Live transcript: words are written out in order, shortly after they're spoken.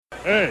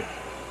Hey,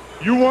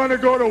 you want to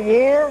go to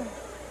war?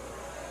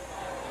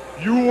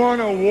 You want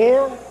a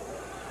war?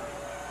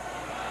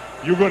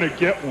 You're going to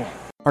get one.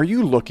 Are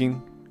you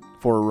looking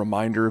for a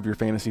reminder of your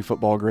fantasy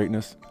football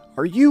greatness?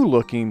 Are you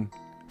looking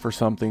for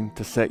something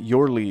to set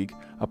your league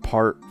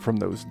apart from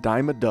those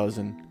dime a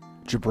dozen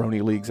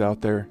jabroni leagues out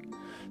there?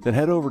 Then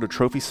head over to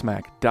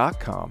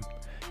TrophySmack.com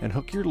and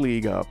hook your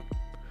league up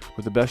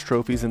with the best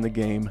trophies in the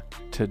game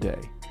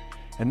today.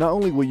 And not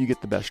only will you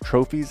get the best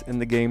trophies in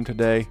the game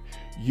today,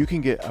 you can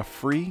get a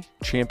free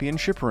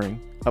championship ring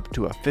up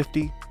to a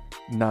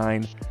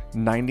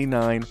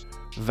 $59.99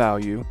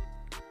 value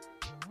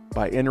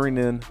by entering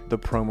in the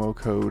promo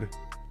code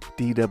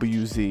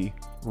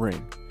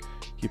DWZRing.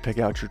 You pick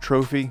out your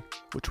trophy,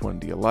 which one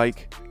do you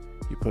like?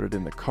 You put it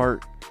in the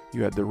cart,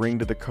 you add the ring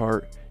to the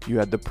cart, you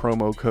add the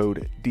promo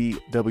code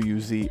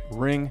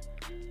DWZRing,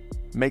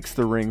 makes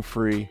the ring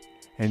free,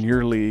 and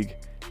your league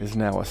is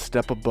now a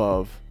step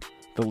above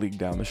the league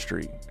down the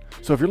street.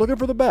 So if you're looking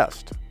for the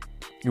best,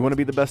 you want to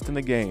be the best in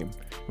the game,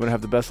 you want to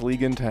have the best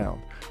league in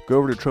town, go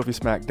over to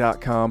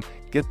TrophySmack.com,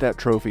 get that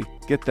trophy,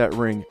 get that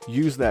ring,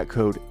 use that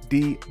code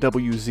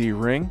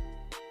DWZRing,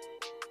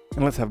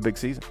 and let's have a big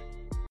season.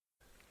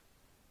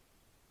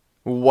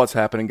 What's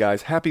happening,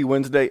 guys? Happy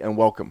Wednesday and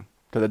welcome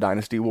to the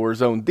Dynasty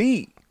Warzone,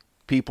 the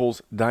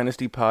People's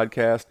Dynasty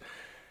podcast.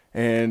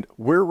 And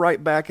we're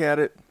right back at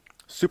it.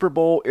 Super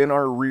Bowl in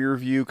our rear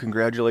view.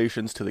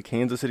 Congratulations to the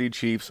Kansas City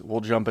Chiefs.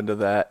 We'll jump into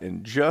that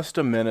in just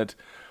a minute.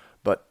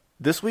 But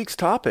this week's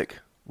topic,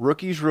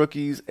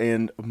 rookies,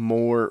 and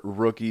more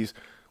rookies.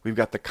 We've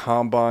got the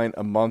Combine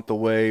a month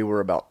away.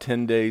 We're about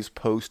 10 days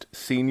post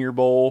Senior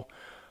Bowl.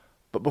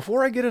 But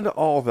before I get into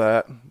all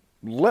that,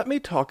 let me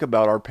talk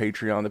about our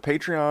Patreon. The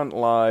Patreon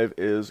Live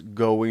is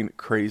going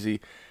crazy,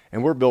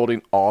 and we're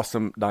building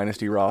awesome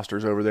Dynasty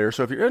rosters over there.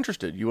 So if you're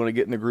interested, you want to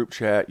get in the group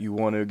chat, you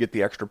want to get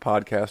the extra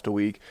podcast a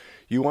week,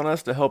 you want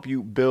us to help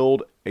you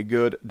build a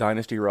good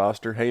Dynasty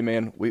roster, hey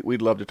man,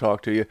 we'd love to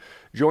talk to you.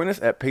 Join us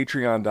at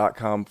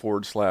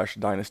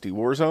patreon.com/Dynasty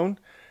Warzone,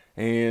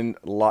 and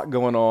a lot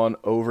going on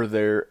over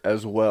there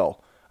as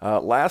well.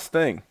 Last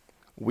thing,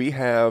 we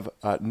have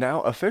now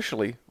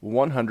officially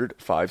 100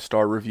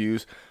 5-star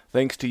reviews.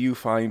 Thanks to you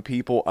fine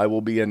people, I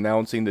will be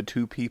announcing the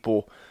 2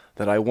 people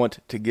that I want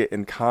to get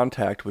in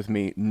contact with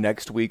me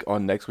next week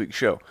on next week's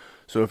show.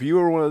 So if you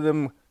are one of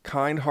them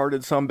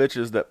kind-hearted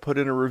sumbitches that put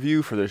in a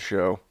review for this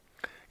show,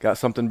 got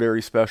something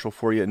very special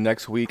for you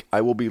next week.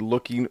 I will be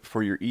looking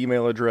for your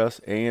email address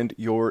and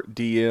your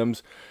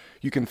DMs.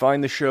 You can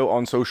find the show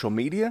on social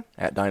media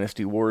at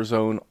Dynasty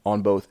Warzone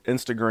on both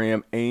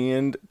Instagram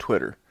and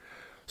Twitter.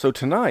 So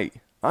tonight,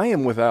 I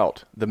am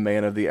without the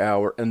man of the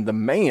hour and the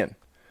man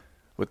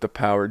with the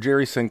power.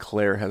 Jerry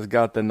Sinclair has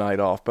got the night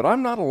off, but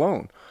I'm not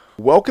alone.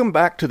 Welcome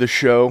back to the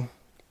show,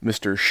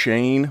 Mr.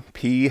 Shane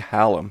P.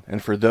 Hallam.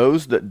 And for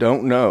those that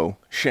don't know,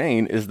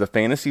 Shane is the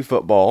fantasy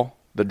football,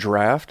 the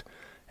draft,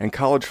 and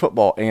college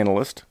football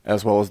analyst,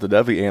 as well as the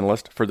Devy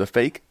analyst for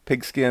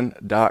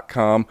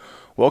thefakepigskin.com.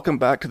 Welcome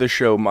back to the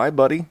show, my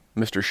buddy,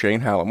 Mr.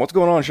 Shane Hallam. What's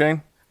going on,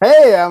 Shane?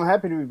 Hey, I'm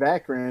happy to be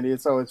back, Randy.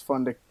 It's always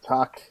fun to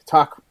talk.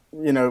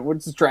 You know,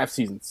 it's draft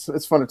season.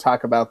 It's fun to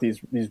talk about these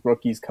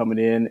rookies coming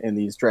in and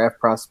these draft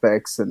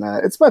prospects, and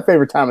it's my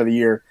favorite time of the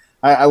year.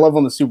 I love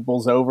when the Super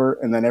Bowl's over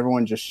and then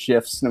everyone just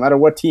shifts. No matter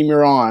what team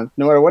you're on,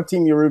 no matter what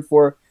team you root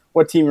for,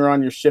 what team you're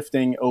on, you're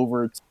shifting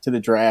over to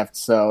the draft.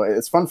 So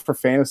it's fun for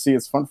fantasy.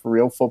 It's fun for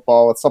real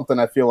football. It's something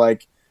I feel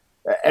like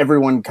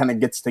everyone kind of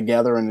gets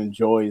together and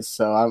enjoys.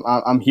 So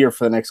I'm here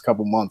for the next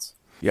couple months.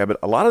 Yeah, but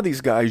a lot of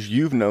these guys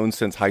you've known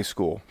since high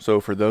school.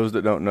 So for those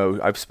that don't know,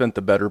 I've spent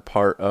the better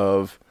part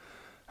of,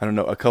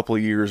 a couple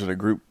of years in a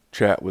group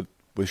chat with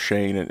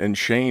Shane. And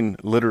Shane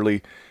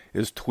literally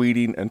is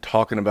tweeting and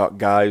talking about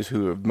guys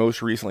who have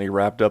most recently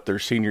wrapped up their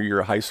senior year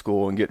of high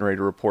school and getting ready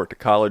to report to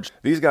college.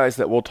 These guys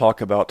that we'll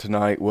talk about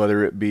tonight,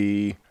 whether it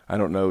be,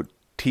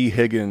 T.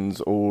 Higgins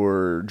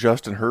or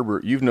Justin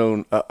Herbert, you've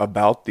known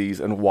about these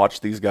and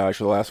watched these guys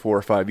for the last 4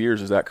 or 5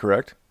 years. Is that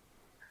correct?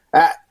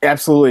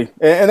 Absolutely,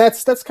 and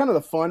that's kind of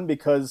the fun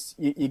because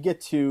you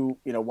get to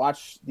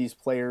watch these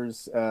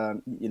players,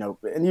 and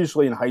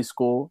usually in high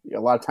school, a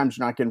lot of times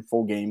you're not getting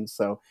full games,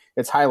 so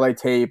it's highlight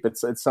tape,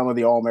 it's some of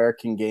the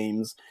All-American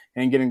games,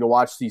 and getting to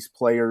watch these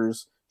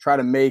players try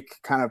to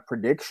make kind of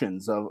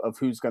predictions of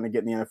who's going to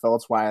get in the NFL.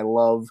 That's why I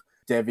love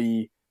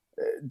Devy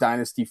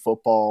Dynasty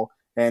football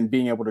and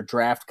being able to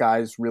draft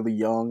guys really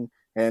young.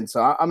 And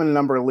so I'm in a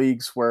number of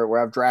leagues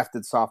where I've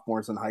drafted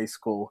sophomores in high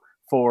school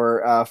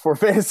for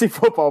fantasy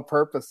football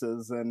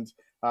purposes, and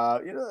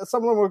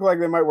some of them look like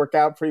they might work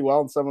out pretty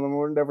well, and some of them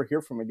we'll never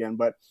hear from again.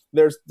 But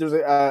there's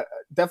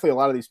definitely a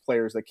lot of these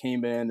players that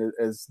came in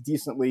as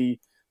decently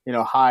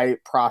high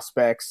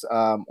prospects,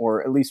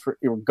 or at least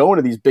you're going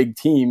to these big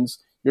teams.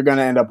 You're going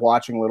to end up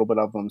watching a little bit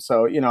of them.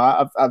 So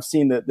I've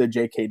seen the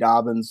J.K.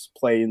 Dobbins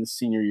play in the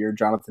senior year,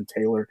 Jonathan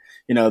Taylor,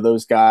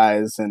 those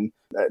guys, and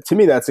to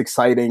me that's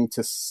exciting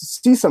to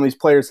see some of these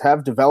players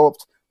have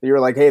developed. You're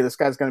like, hey, this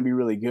guy's going to be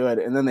really good,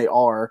 and then they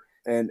are.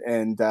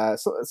 And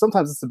so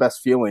sometimes it's the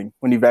best feeling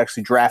when you've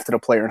actually drafted a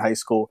player in high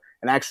school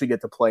and actually get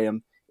to play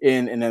him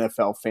in an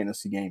NFL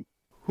fantasy game.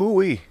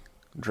 Hoo-wee.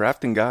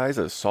 Drafting guys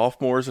as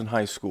sophomores in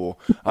high school.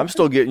 I'm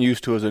still getting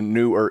used to as a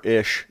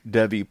newer-ish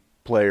Devy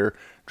player,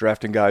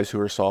 drafting guys who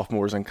are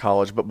sophomores in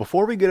college. But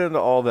before we get into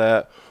all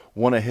that,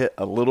 want to hit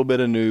a little bit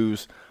of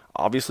news.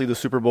 Obviously, the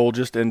Super Bowl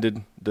just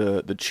ended.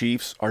 The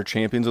Chiefs are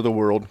champions of the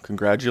world.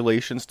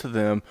 Congratulations to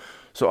them.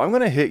 So I'm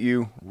going to hit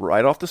you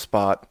right off the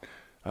spot,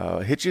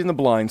 hit you in the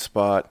blind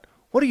spot.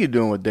 What are you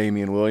doing with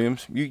Damian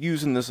Williams? You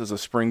using this as a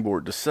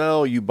springboard to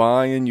sell? You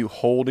buying? You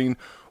holding?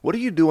 What are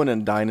you doing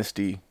in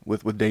Dynasty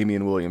with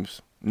Damian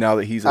Williams now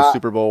that he's a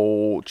Super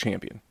Bowl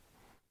champion?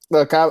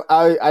 Look,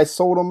 I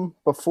sold him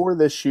before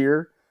this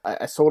year.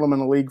 I sold him in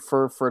the league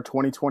for a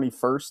 2020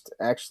 first.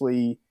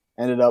 Actually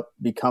ended up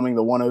becoming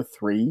the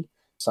 103.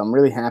 So I'm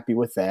really happy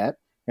with that.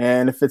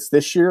 And if it's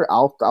this year,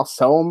 I'll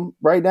sell him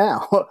right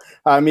now.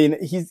 I mean,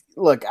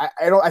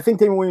 I think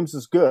Damian Williams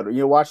is good.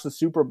 You watch the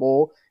Super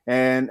Bowl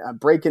and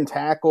breaking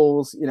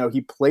tackles.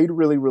 He played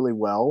really, really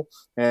well,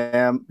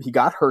 and he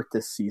got hurt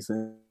this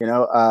season.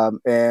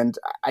 And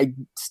I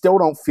still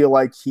don't feel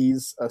like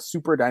he's a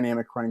super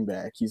dynamic running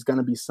back. He's going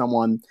to be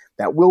someone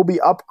that will be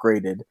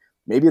upgraded.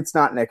 Maybe it's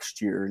not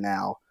next year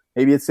now.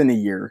 Maybe it's in a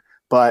year.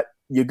 But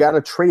you got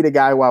to trade a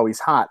guy while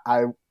he's hot.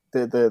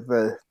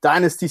 The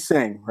dynasty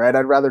saying, right?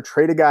 I'd rather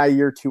trade a guy a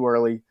year too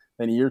early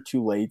than a year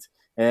too late.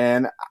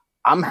 And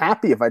I'm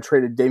happy if I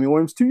traded Damian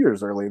Williams 2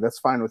 years early. That's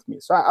fine with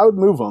me. So I would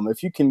move him.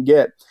 If you can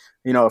get,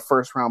 a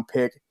first round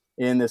pick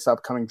in this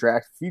upcoming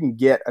draft, if you can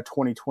get a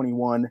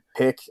 2021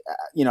 pick,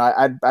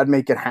 I'd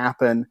make it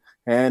happen.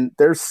 And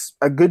there's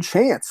a good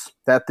chance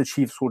that the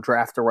Chiefs will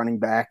draft a running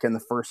back in the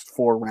first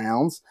 4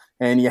 rounds.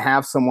 And you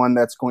have someone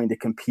that's going to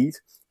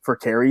compete for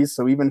carries.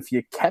 So even if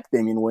you kept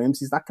Damian Williams,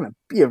 he's not going to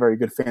be a very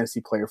good fantasy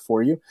player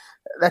for you.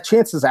 That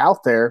chance is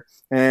out there.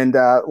 And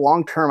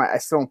long term, I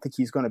still don't think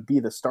he's going to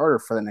be the starter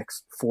for the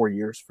next 4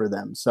 years for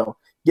them. So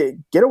get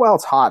it while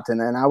it's hot,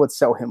 and then I would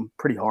sell him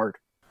pretty hard.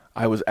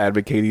 I was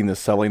advocating the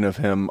selling of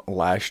him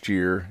last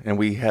year, and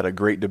we had a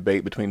great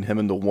debate between him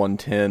and the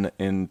 110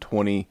 in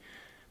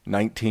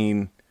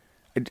 2019.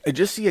 I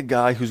just see a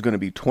guy who's going to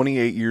be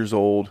 28 years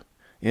old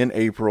in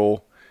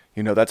April.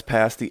 That's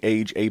past the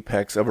age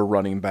apex of a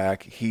running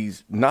back.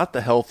 He's not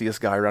the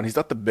healthiest guy around. He's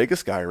not the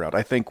biggest guy around.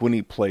 I think when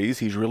he plays,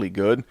 he's really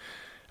good.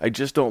 I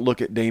just don't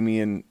look at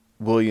Damian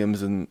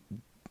Williams and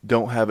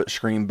don't have it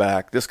scream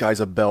back. This guy's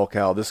a bell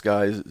cow. This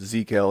guy's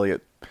Zeke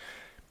Elliott.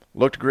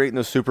 Looked great in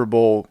the Super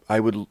Bowl. I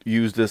would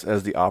use this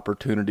as the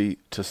opportunity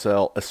to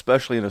sell,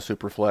 especially in a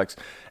super flex.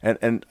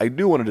 And I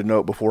do wanted to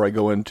note before I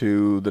go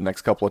into the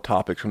next couple of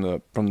topics from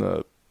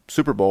the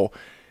Super Bowl,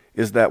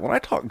 is that when I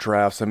talk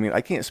drafts,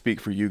 I can't speak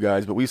for you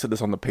guys, but we said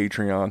this on the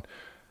Patreon.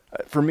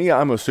 For me,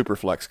 I'm a super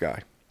flex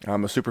guy.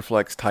 I'm a super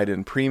flex tight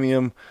end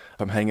premium.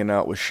 I'm hanging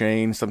out with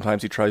Shane.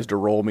 Sometimes he tries to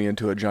roll me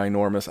into a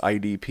ginormous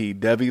IDP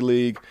Devy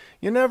league.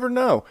 You never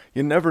know.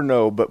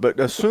 But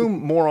assume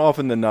more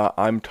often than not,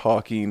 I'm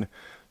talking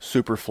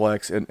super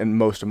flex in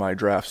most of my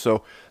drafts.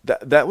 So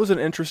that was an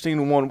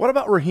interesting one. What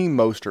about Raheem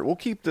Mostert? We'll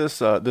keep this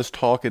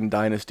talk in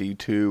Dynasty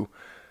to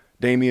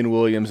Damian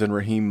Williams and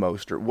Raheem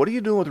Mostert. What are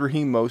you doing with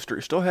Raheem Mostert?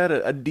 He still had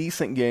a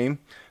decent game.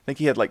 I think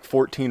he had like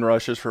 14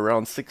 rushes for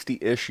around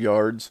 60-ish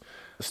yards.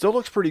 Still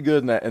looks pretty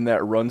good in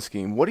that run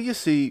scheme. What do you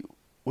see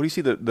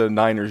the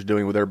Niners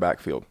doing with their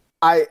backfield?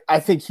 I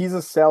think he's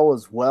a sell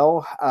as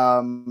well.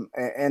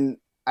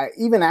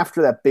 Even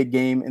after that big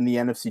game in the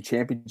NFC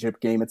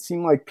Championship game, it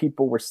seemed like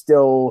people were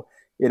still,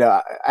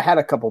 I had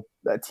a couple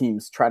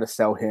teams try to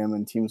sell him,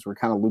 and teams were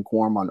kind of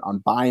lukewarm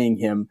on buying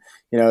him.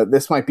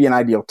 This might be an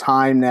ideal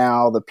time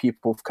now. The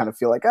people kind of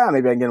feel like,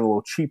 maybe I can get him a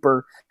little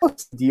cheaper.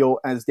 What's the deal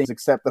as things,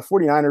 except the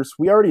 49ers,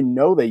 we already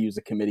know they use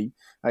a committee.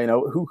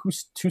 Who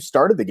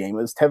started the game?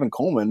 It was Tevin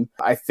Coleman.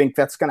 I think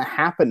that's going to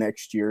happen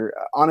next year.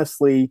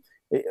 Honestly,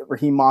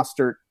 Raheem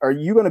Mostert, are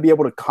you going to be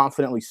able to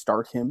confidently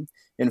start him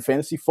in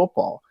fantasy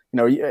football?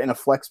 In a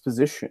flex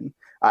position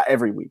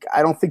every week.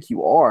 I don't think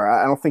you are.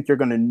 I don't think you're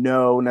going to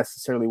know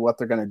necessarily what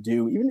they're going to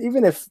do,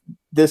 even if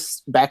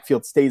this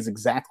backfield stays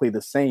exactly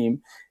the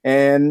same.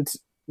 And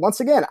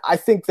once again, I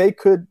think they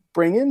could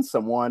bring in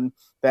someone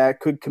that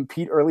could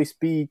compete or at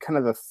least be kind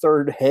of the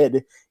third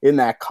head in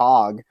that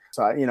cog.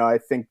 So, I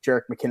think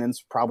Jerick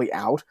McKinnon's probably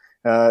out.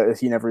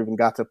 He never even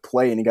got to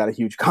play, and he got a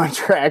huge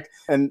contract.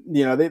 And,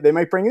 they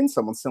might bring in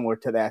someone similar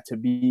to that to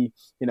be,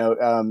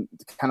 kind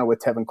of with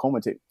Tevin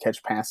Coleman to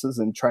catch passes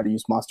and try to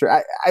use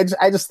Mostert.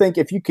 I just think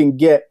if you can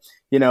get,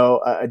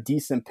 a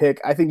decent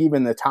pick, I think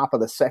even the top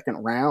of the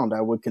second round,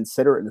 I would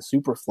consider it in a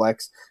super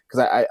flex,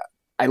 because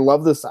I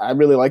love this. I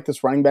really like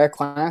this running back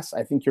class.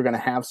 I think you're going to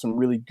have some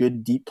really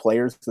good deep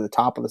players to the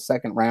top of the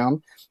second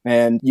round,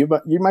 and you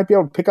might be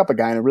able to pick up a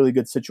guy in a really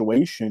good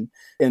situation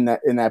in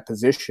that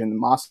position.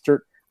 Mostert,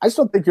 I just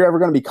don't think you're ever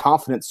going to be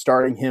confident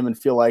starting him and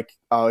feel like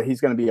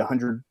he's going to be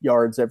 100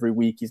 yards every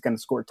week. He's going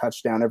to score a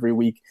touchdown every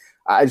week.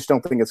 I just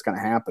don't think it's going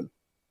to happen.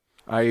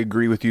 I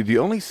agree with you. The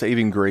only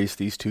saving grace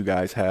these two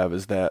guys have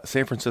is that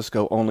San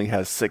Francisco only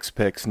has 6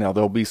 picks. Now,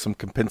 there'll be some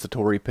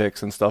compensatory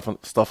picks and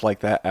stuff like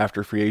that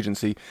after free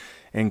agency,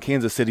 and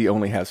Kansas City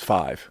only has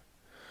 5.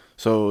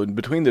 So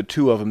between the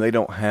two of them, they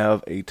don't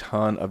have a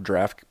ton of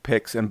draft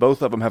picks, and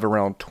both of them have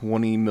around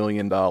 $20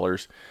 million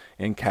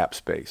in cap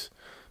space.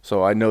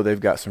 So I know they've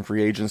got some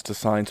free agents to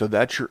sign, so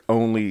that's your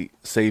only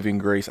saving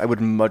grace. I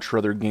would much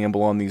rather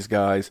gamble on these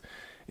guys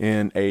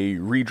in a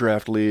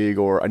redraft league,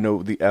 or I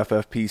know the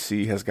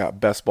FFPC has got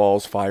best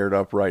balls fired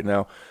up right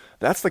now.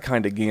 That's the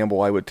kind of gamble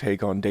I would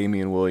take on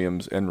Damian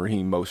Williams and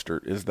Raheem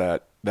Mostert, is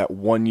that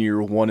 1 year,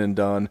 one and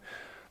done.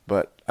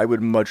 But I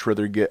would much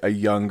rather get a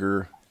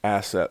younger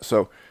asset.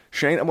 So,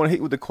 Shane, I'm going to hit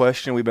you with the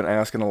question we've been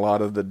asking a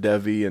lot of the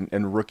Devy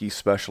and rookie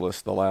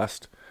specialists the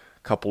last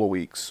couple of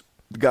weeks.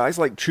 Guys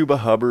like Chuba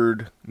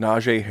Hubbard,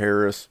 Najee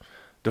Harris,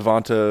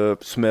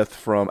 Devonta Smith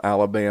from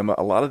Alabama,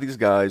 a lot of these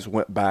guys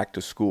went back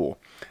to school.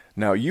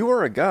 Now, you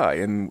are a guy,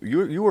 and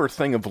you are a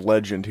thing of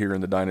legend here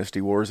in the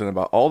Dynasty Wars, and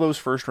about all those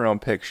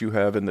first-round picks you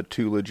have in the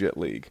Two Legit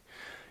League.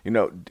 You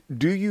know,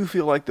 do you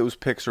feel like those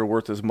picks are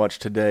worth as much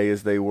today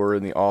as they were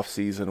in the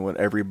offseason when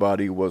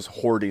everybody was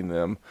hoarding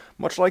them,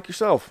 much like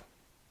yourself?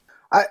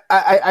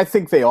 I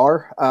think they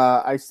are.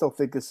 I still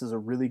think this is a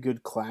really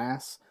good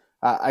class.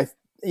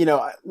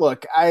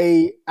 Look,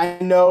 I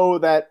know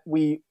that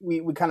we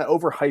kind of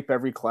overhype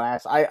every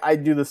class. I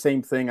do the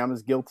same thing. I'm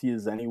as guilty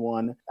as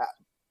anyone.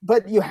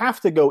 But you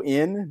have to go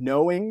in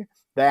knowing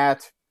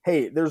that,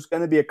 hey, there's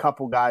going to be a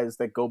couple guys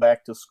that go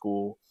back to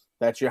school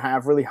that you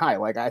have really high.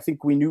 Like, I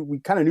think we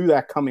kind of knew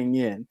that coming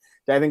in.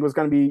 That I think was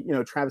going to be,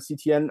 Travis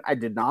Etienne. I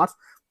did not,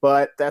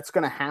 but that's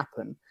going to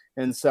happen.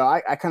 And so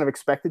I kind of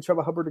expected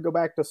Chuba Hubbard to go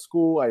back to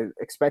school. I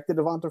expected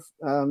Devonta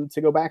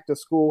to go back to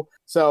school.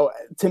 So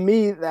to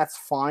me, that's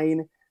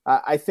fine.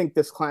 I think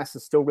this class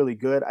is still really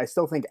good. I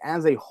still think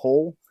as a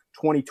whole,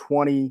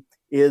 2020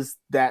 is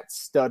that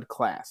stud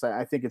class.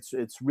 I think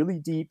it's really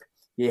deep.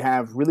 You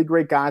have really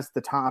great guys at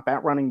the top,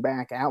 at running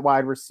back, at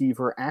wide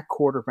receiver, at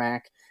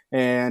quarterback.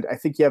 And I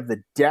think you have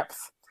the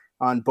depth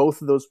on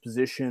both of those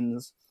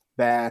positions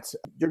that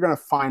you're going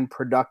to find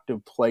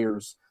productive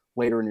players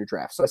later in your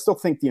draft. So I still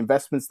think the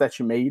investments that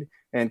you made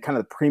and kind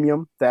of the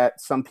premium that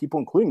some people,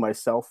 including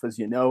myself, as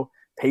you know,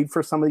 paid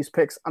for some of these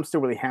picks, I'm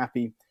still really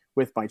happy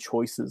with my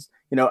choices.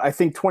 I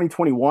think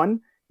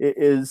 2021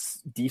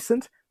 is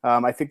decent.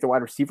 I think the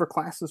wide receiver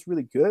class is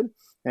really good.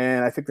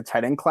 And I think the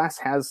tight end class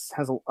has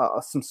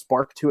some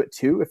spark to it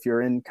too, if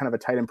you're in kind of a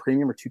tight end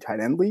premium or two tight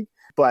end league.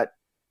 But,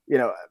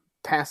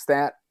 past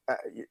that,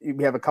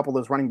 we have a couple of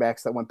those running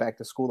backs that went back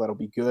to school. That'll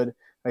be good.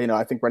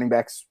 I think running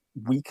backs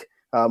weak.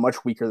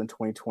 Much weaker than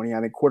 2020.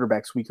 I think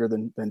quarterback's weaker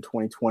than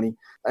 2020.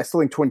 I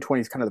still think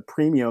 2020 is kind of the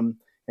premium,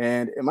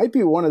 and it might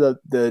be one of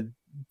the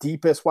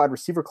deepest wide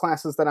receiver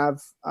classes that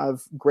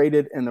I've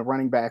graded, and the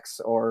running backs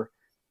are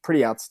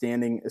pretty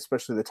outstanding,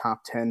 especially the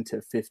top 10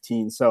 to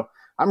 15. So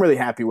I'm really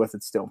happy with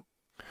it still.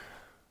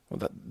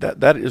 Well,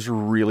 that is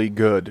really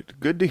good.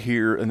 Good to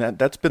hear, and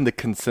that's been the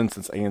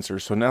consensus answer.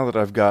 So now that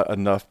I've got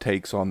enough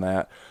takes on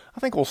that,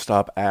 I think we'll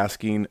stop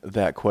asking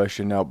that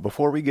question. Now,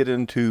 before we get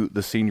into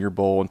the Senior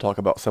Bowl and talk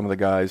about some of the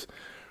guys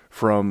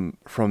from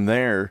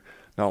there,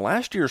 now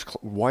last year's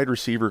wide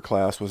receiver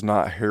class was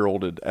not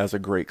heralded as a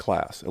great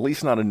class, at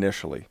least not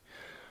initially.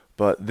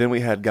 But then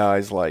we had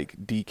guys like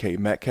DK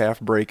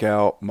Metcalf break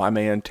out, my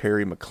man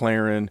Terry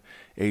McLaurin,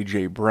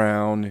 A.J.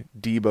 Brown,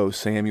 Deebo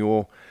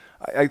Samuel.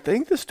 I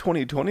think this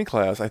 2020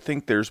 class, I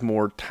think there's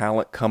more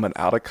talent coming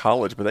out of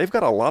college, but they've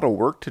got a lot of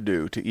work to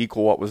do to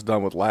equal what was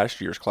done with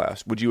last year's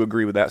class. Would you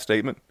agree with that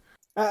statement?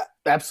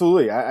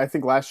 Absolutely. I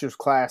think last year's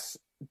class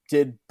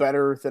did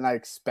better than I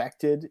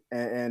expected,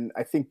 and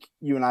I think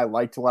you and I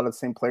liked a lot of the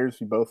same players.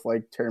 We both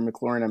liked Terry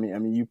McLaurin. I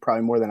mean, you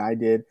probably more than I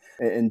did,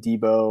 and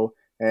Deebo.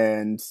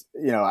 And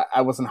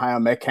I wasn't high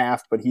on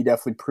Metcalf, but he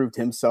definitely proved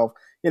himself.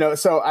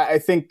 So I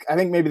think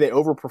maybe they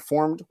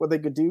overperformed what they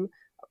could do.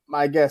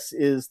 My guess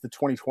is the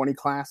 2020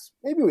 class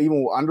maybe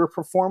even will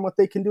underperform what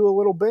they can do a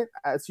little bit.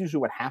 It's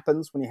usually what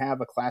happens when you have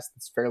a class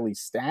that's fairly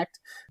stacked,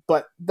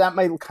 but that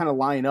might kind of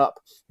line up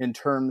in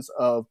terms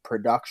of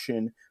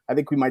production. I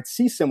think we might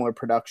see similar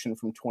production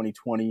from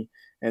 2020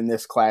 in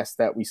this class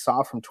that we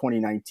saw from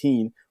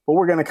 2019, but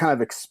we're going to kind of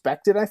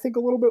expect it, I think,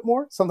 a little bit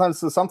more.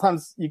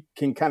 Sometimes you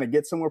can kind of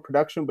get similar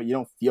production, but you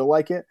don't feel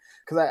like it.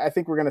 Because I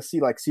think we're going to see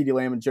like CeeDee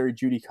Lamb and Jerry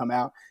Jeudy come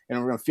out, and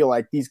we're going to feel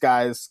like these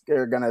guys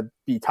are going to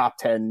be top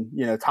 10,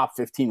 top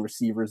 15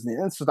 receivers.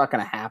 And it's just not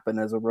going to happen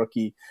as a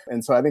rookie.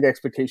 And so I think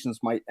expectations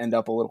might end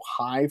up a little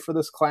high for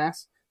this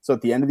class. So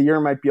at the end of the year,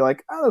 it might be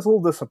like, oh, that's a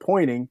little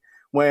disappointing.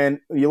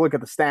 When you look at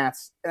the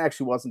stats, it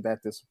actually wasn't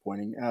that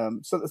disappointing.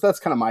 So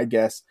that's kind of my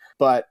guess.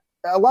 But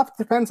a lot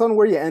depends on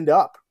where you end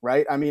up,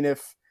 right? I mean,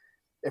 if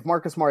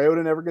Marcus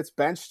Mariota never gets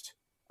benched,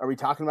 are we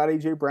talking about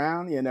A.J.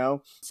 Brown?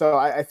 So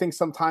I think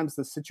sometimes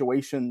the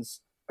situations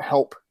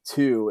help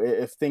too.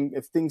 If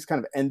things kind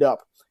of end up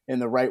in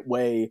the right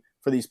way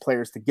for these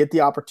players to get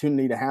the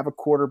opportunity to have a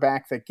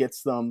quarterback that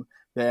gets them,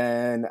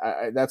 then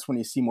that's when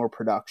you see more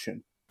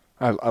production.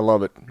 I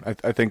love it.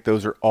 I think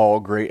those are all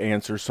great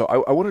answers. So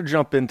I want to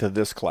jump into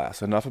this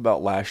class. Enough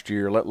about last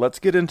year. Let's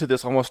get into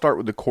this. I want to start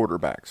with the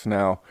quarterbacks.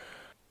 Now,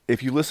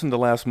 if you listened to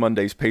last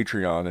Monday's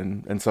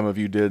Patreon, and some of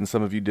you did and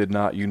some of you did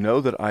not, you know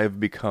that I have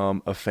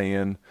become a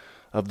fan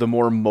of the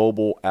more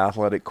mobile,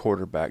 athletic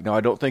quarterback. Now,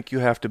 I don't think you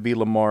have to be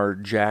Lamar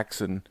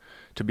Jackson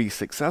to be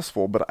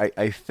successful, but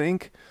I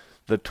think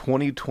the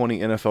 2020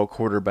 NFL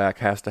quarterback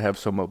has to have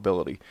some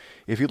mobility.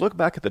 If you look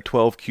back at the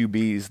 12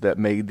 QBs that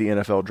made the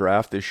NFL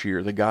draft this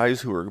year, the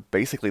guys who are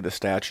basically the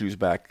statues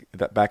back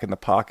in the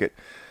pocket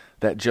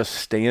that just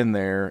stand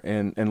there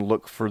and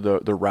look for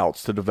the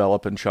routes to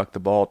develop and chuck the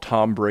ball,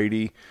 Tom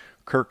Brady,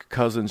 Kirk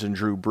Cousins, and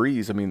Drew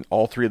Brees, I mean,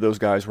 all three of those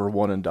guys were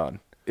one and done.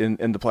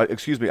 In the play,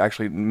 excuse me,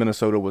 actually,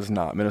 Minnesota was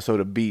not.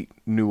 Minnesota beat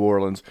New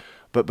Orleans.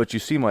 But you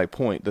see my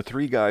point. The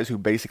three guys who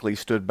basically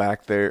stood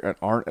back there and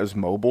aren't as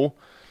mobile,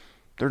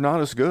 they're not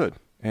as good.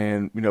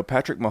 And,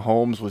 Patrick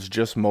Mahomes was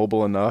just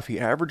mobile enough. He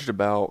averaged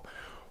about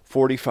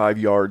 45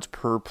 yards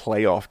per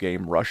playoff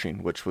game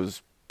rushing, which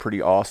was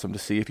pretty awesome to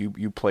see if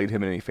you played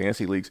him in any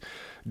fantasy leagues.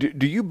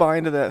 Do you buy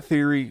into that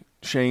theory,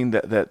 Shane,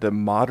 that the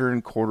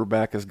modern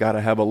quarterback has got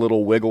to have a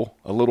little wiggle,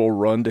 a little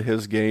run to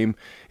his game?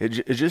 It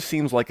just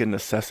seems like a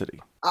necessity.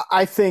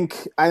 I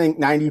think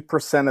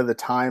 90% of the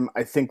time,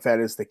 I think that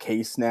is the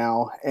case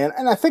now. And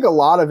I think a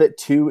lot of it,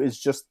 too, is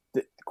just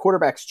the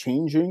quarterbacks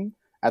changing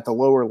at the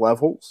lower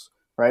levels,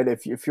 right?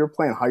 If you're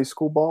playing high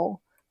school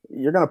ball,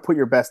 you're going to put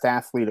your best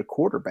athlete at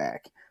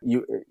quarterback.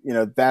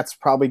 That's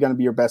probably going to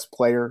be your best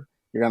player.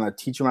 You're going to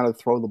teach him how to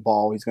throw the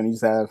ball. He's going to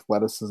use that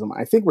athleticism.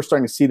 I think we're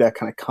starting to see that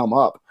kind of come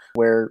up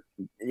where,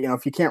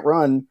 if you can't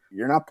run,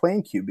 you're not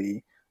playing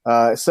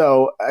QB.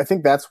 So I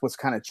think that's what's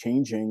kind of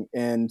changing.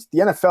 And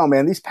the NFL,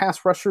 man, these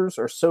pass rushers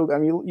are so, I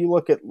mean, you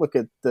look at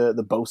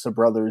the Bosa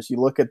brothers, you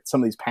look at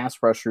some of these pass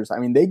rushers. I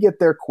mean, they get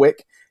there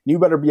quick. You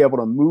better be able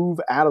to move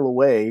out of the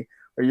way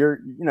or you're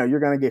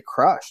going to get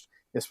crushed,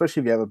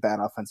 especially if you have a bad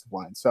offensive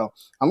line. So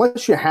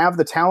unless you have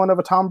the talent of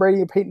a Tom Brady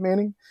and Peyton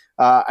Manning,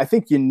 I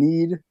think you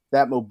need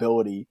that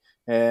mobility.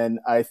 And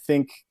I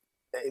think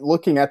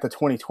looking at the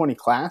 2020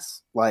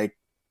 class, like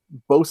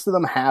most of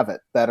them have it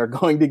that are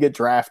going to get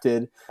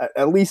drafted,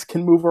 at least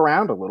can move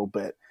around a little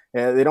bit.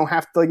 They don't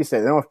have to, like you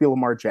said, they don't have to be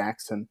Lamar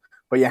Jackson,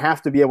 but you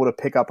have to be able to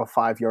pick up a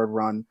 5-yard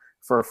run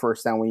for a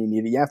first down when you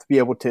need it. You have to be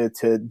able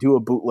to do a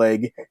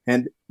bootleg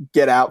and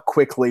get out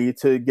quickly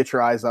to get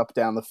your eyes up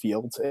down the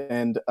field.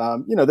 And,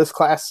 this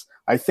class,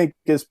 I think,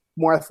 is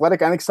more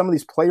athletic. I think some of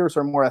these players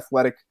are more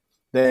athletic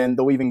than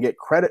they'll even get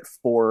credit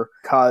for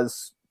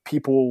because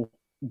people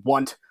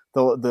want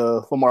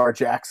the Lamar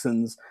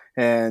Jacksons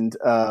and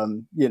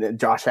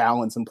Josh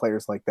Allens and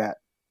players like that.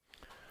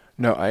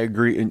 No, I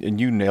agree, and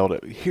you nailed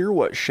it. Hear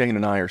what Shane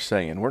and I are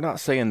saying. We're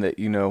not saying that,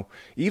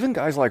 even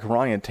guys like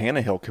Ryan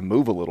Tannehill can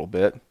move a little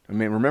bit. I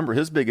mean, remember,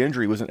 his big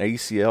injury was an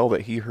ACL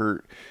that he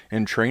hurt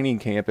in training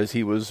camp as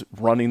he was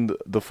running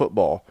the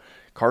football.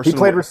 He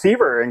played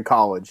receiver in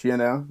college,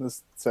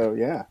 so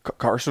yeah.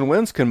 Carson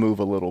Wentz can move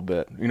a little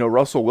bit.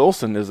 Russell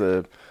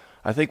Wilson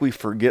I think we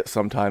forget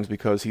sometimes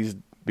because he's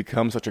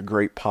become such a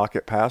great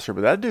pocket passer,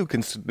 but that dude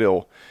can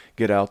still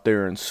get out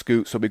there and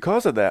scoot. So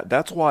because of that,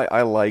 that's why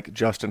I like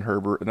Justin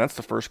Herbert, and that's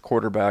the first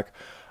quarterback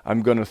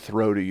I'm going to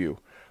throw to you.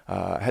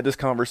 I had this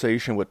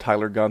conversation with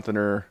Tyler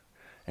Gunther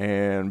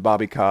and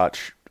Bobby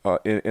Koch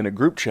in a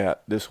group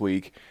chat this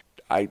week.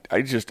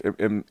 I just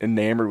am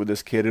enamored with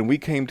this kid, and we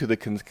came to the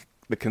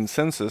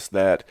consensus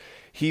that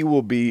he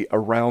will be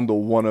around the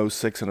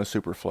 106 in a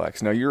super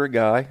flex. Now, you're a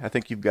guy, I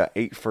think you've got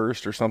 8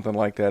 first or something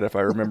like that, if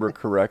I remember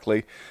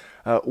correctly.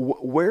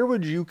 Where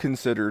would you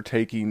consider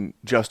taking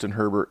Justin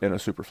Herbert in a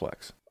super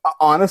flex?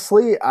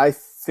 Honestly, I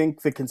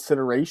think the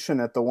consideration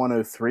at the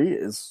 103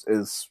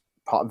 is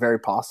very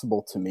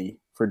possible to me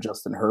for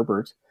Justin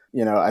Herbert.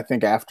 I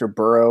think after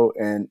Burrow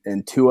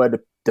and Tua,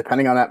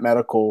 depending on that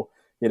medical,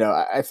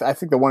 I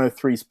think the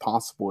 103 is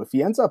possible. If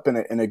he ends up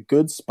in a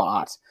good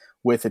spot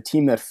with a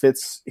team that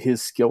fits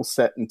his skill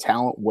set and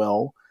talent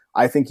well,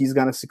 I think he's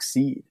going to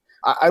succeed.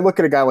 I look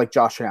at a guy like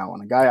Josh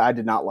Allen, a guy I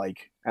did not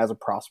like as a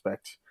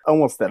prospect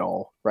almost at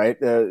all, right?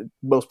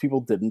 Most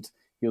people didn't.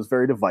 He was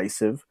very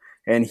divisive.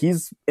 And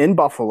he's in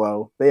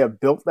Buffalo. They have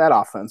built that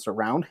offense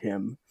around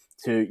him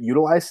to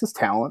utilize his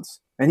talents.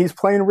 And he's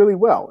playing really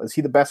well. Is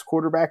he the best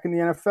quarterback in the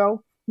NFL?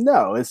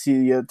 No. Is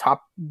he a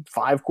top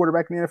 5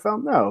 quarterback in the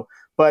NFL? No.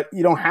 But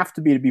you don't have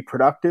to be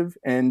productive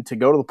and to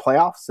go to the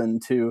playoffs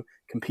and to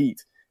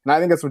compete. And I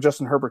think that's what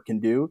Justin Herbert can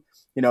do.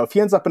 If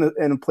he ends up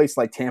in a place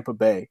like Tampa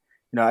Bay,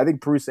 I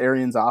think Bruce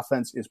Arians'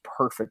 offense is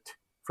perfect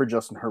for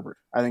Justin Herbert.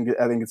 I think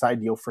it's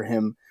ideal for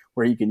him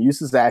where he can use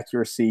his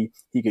accuracy.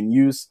 He can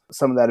use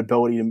some of that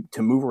ability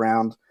to move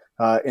around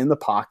in the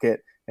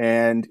pocket.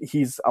 And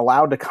he's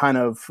allowed to kind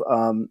of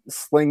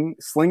sling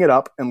it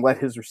up and let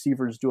his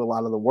receivers do a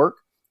lot of the work.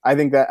 I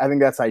think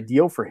that's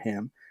ideal for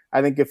him.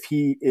 I think if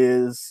he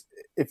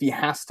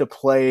has to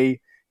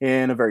play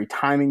in a very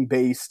timing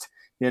based,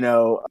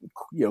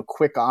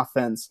 quick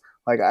offense,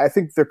 like I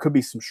think there could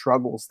be some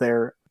struggles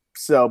there.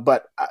 So,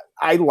 but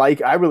I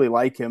really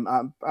like him.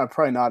 I'm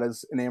probably not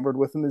as enamored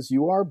with him as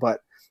you are,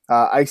 but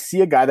I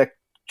see a guy that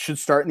should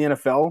start in the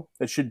NFL,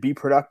 that should be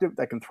productive,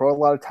 that can throw a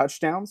lot of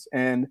touchdowns,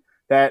 and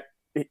that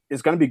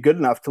is going to be good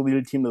enough to lead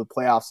a team to the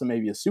playoffs and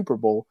maybe a Super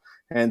Bowl.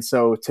 And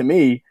so, to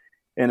me,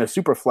 in a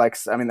super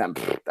flex,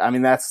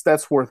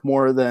 that's worth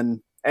more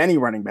than any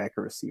running back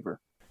or receiver.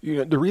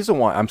 The reason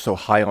why I'm so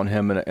high on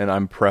him, and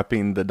I'm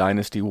prepping the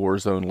Dynasty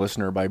Warzone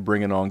listener by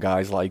bringing on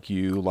guys like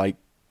you, like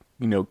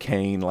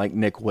Kane, like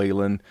Nick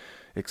Whalen,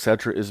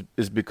 etc.,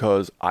 is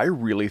because I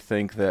really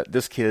think that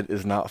this kid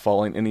is not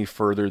falling any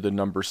further than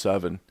number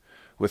 7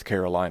 with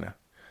Carolina.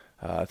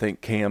 I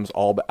think Cam's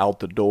all out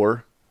the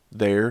door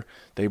there.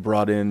 They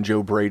brought in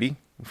Joe Brady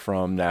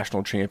from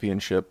National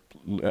Championship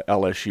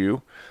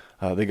LSU.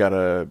 They got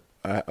an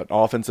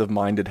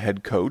offensive-minded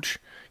head coach.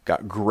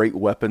 Got great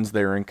weapons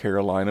there in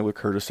Carolina with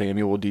Curtis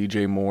Samuel,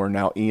 DJ Moore,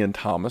 now Ian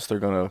Thomas. They're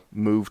going to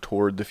move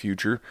toward the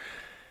future.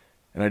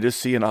 And I just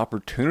see an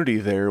opportunity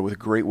there with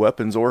great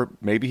weapons, or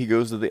maybe he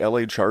goes to the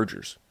LA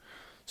Chargers.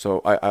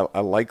 So I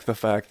like the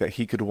fact that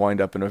he could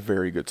wind up in a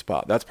very good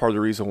spot. That's part of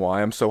the reason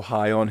why I'm so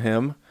high on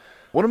him.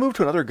 I want to move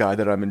to another guy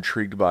that I'm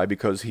intrigued by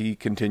because he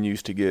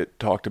continues to get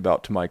talked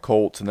about to my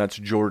Colts, and that's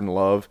Jordan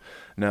Love.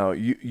 Now,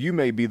 you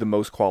may be the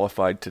most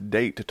qualified to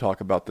date to talk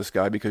about this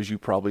guy because you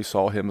probably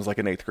saw him as like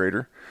an 8th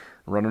grader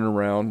running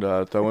around,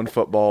 throwing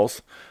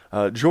footballs.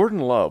 Jordan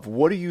Love,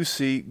 what do you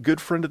see?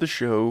 Good friend of the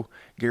show,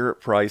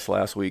 Garrett Price,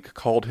 last week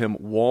called him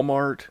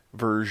Walmart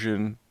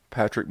version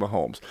Patrick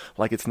Mahomes.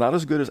 Like, it's not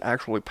as good as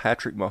actually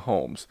Patrick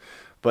Mahomes,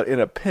 but in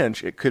a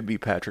pinch, it could be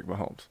Patrick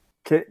Mahomes.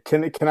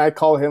 Can I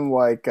call him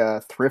like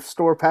thrift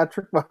store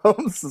Patrick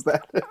Mahomes? Is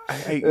that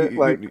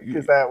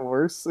is that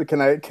worse? Can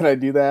I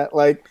do that?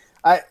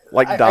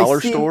 Dollar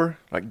store?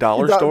 Like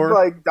dollar store?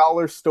 Like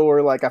dollar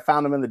store. Like I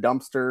found him in the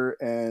dumpster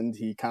and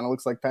he kind of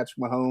looks like Patrick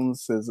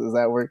Mahomes. Is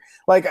that where?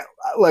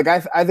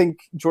 I think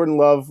Jordan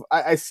Love.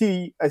 I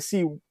see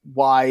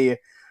why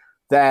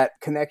that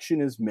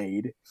connection is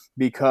made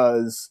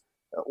because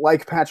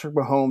like Patrick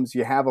Mahomes,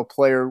 you have a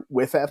player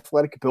with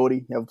athletic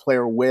ability. You have a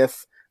player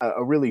with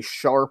a really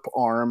sharp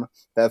arm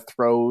that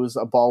throws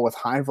a ball with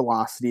high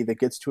velocity that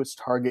gets to its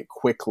target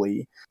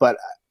quickly. But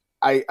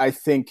I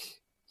think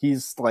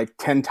he's like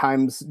 10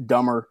 times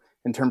dumber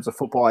in terms of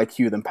football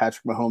IQ than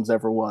Patrick Mahomes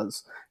ever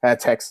was at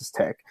Texas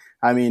Tech.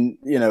 I mean,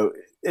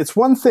 it's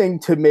one thing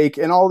to make,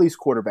 and all these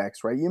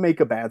quarterbacks, right? You make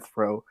a bad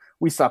throw.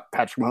 We saw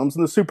Patrick Mahomes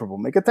in the Super Bowl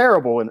make a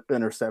terrible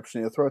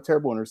interception. Throw a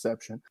terrible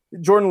interception.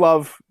 Jordan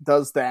Love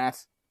does that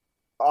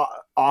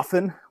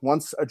often,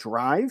 once a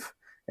drive.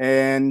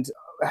 And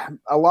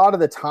a lot of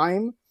the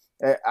time,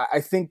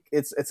 I think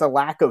it's a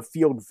lack of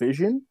field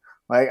vision.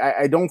 Like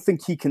I don't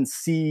think he can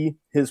see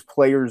his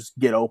players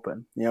get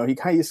open.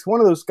 He's one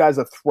of those guys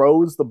that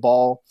throws the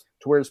ball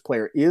to where his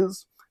player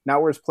is,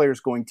 not where his player is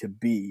going to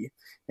be.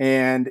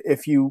 And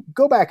if you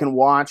go back and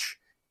watch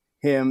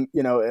him,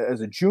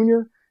 as a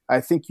junior, I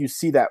think you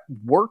see that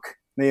work.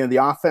 The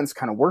offense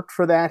kind of worked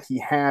for that. He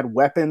had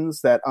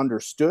weapons that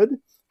understood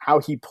how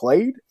he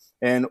played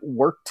and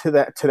worked to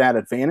that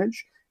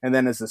advantage. And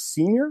then as a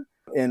senior,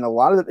 in a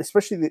lot of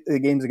especially the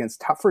games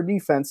against tougher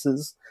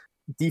defenses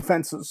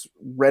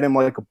read him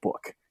like a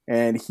book,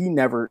 and he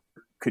never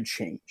could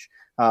change.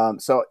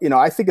 So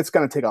I think it's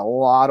going to take a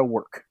lot of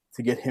work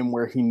to get him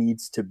where he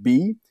needs to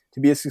be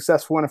a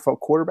successful NFL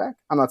quarterback.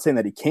 I'm not saying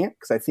that he can't,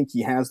 because I think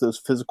he has those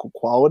physical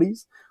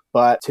qualities.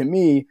 But to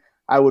me,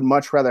 I would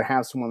much rather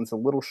have someone that's a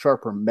little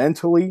sharper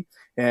mentally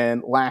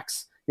and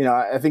lacks.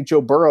 I think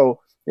Joe Burrow,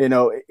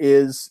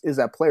 is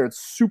that player that's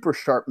super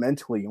sharp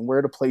mentally and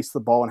where to place the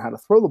ball and how to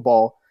throw the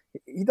ball.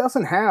 He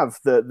doesn't have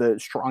the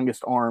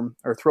strongest arm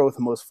or throw with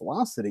the most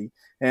velocity,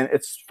 and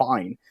it's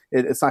fine.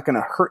 It's not going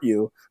to hurt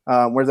you.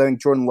 Whereas I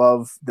think Jordan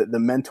Love, the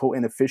mental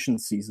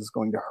inefficiencies is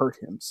going to hurt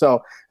him.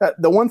 So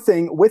the one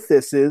thing with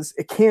this is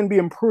it can be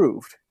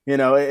improved.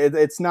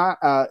 It's not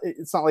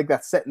like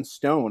that's set in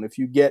stone. If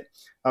you get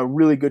a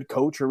really good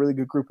coach or a really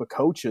good group of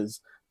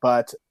coaches,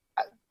 but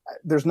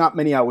there's not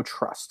many I would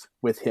trust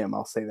with him.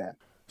 I'll say that.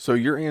 So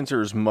your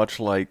answer is much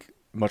like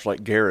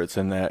Garrett's,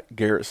 in that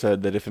Garrett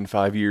said that if in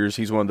 5 years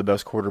he's one of the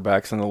best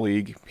quarterbacks in the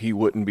league, he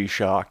wouldn't be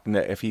shocked. And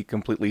that if he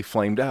completely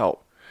flamed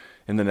out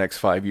in the next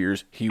 5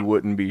 years, he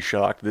wouldn't be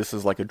shocked. This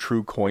is like a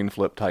true coin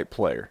flip type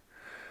player.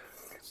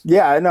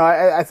 Yeah, no,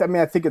 I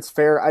mean, I think it's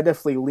fair. I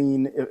definitely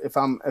lean if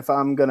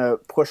I'm gonna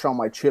push all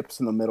my chips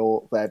in the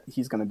middle that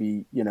he's gonna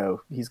be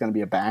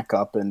a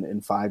backup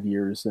in 5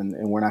 years,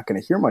 and we're not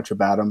gonna hear much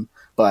about him.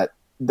 But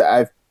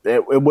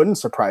it wouldn't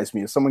surprise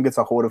me if someone gets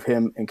a hold of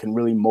him and can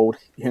really mold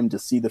him to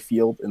see the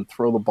field and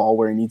throw the ball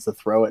where he needs to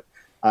throw it.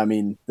 I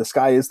mean, the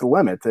sky is the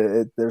limit.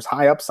 There's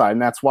high upside,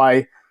 and that's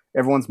why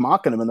everyone's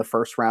mocking him in the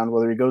first round,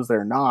 whether he goes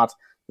there or not.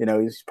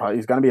 He's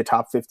going to be a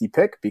top 50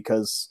 pick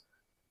because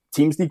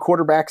teams need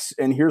quarterbacks,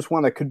 and here's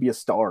one that could be a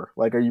star.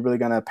 Like, are you really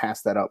going to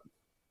pass that up?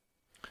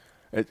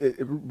 It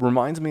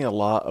reminds me a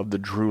lot of the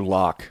Drew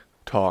Lock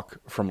talk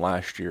from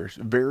last year.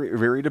 Very,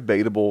 very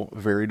debatable,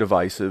 very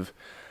divisive.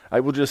 I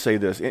will just say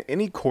this.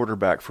 Any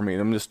quarterback for me,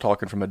 and I'm just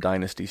talking from a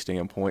dynasty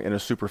standpoint, in a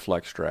super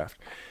flex draft,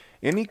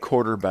 any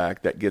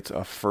quarterback that gets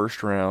a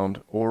first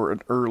round or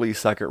an early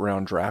second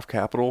round draft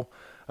capital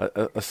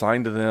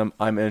assigned to them,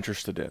 I'm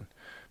interested in.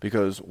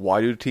 because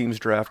why do teams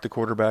draft the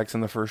quarterbacks in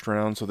the first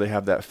round? So they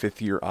have that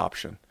 5th-year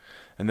option.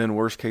 And then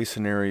worst case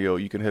scenario,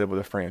 you can hit it with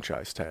a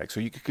franchise tag. So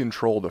you can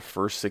control the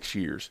first 6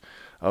 years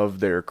of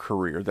their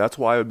career. That's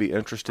why I would be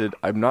interested.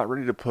 I'm not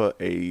ready to put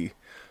a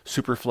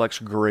super flex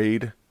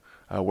grade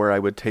where I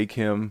would take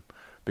him,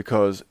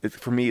 because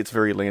for me it's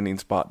very landing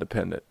spot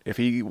dependent. If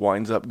he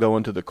winds up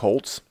going to the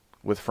Colts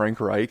with Frank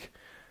Reich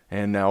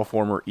and now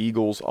former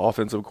Eagles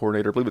offensive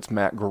coordinator, I believe it's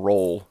Matt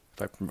Grohl,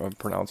 if I'm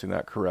pronouncing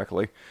that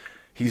correctly,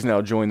 he's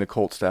now joined the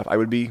Colts staff, I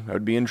would be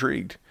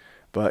intrigued.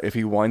 But if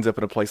he winds up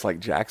in a place like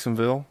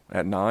Jacksonville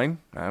at 9,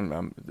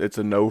 it's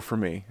a no for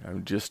me.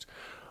 I'm just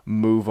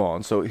move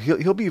on. So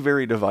he'll be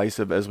very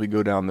divisive as we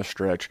go down the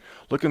stretch.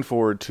 Looking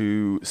forward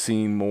to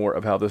seeing more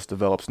of how this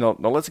develops. Now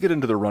let's get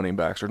into the running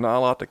backs. There's not a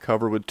lot to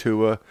cover with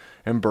Tua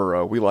and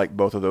Burrow. We like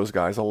both of those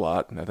guys a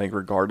lot, and I think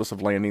regardless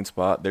of landing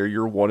spot, they're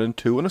your 1 and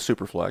 2 in a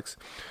super flex.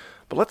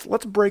 But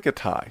let's break a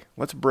tie.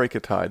 Let's break a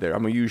tie there.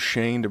 I'm gonna use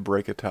Shane to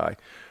break a tie.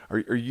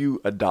 Are you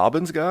a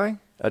Dobbins guy,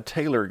 a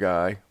Taylor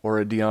guy, or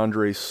a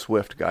DeAndre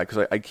Swift guy?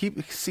 Because I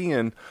keep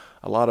seeing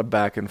a lot of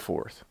back and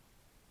forth.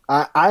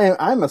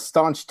 I'm a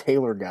staunch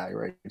Taylor guy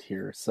right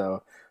here.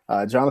 So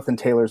Jonathan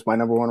Taylor's my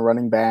number 1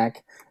 running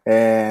back,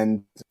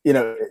 and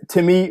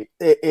to me,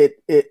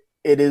 it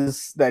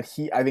is that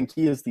I think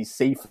he is the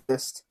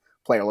safest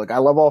player. Like, I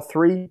love all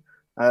 3.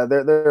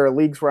 There are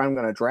leagues where I'm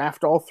going to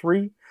draft all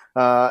 3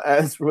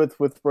 as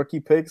with rookie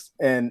picks,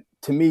 and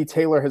to me,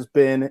 Taylor has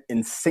been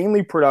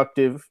insanely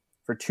productive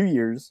for 2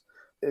 years.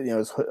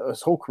 His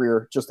whole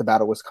career just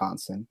about at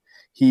Wisconsin.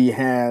 He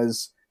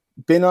has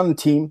been on a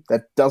team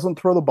that doesn't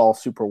throw the ball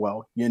super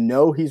well.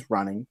 He's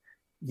running.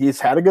 He's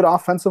had a good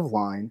offensive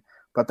line,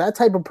 but that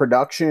type of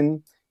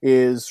production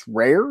is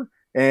rare.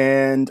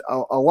 And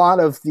a lot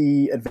of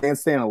the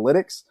advanced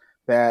analytics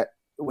that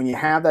when you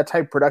have that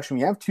type of production,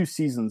 when you have 2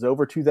 seasons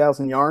over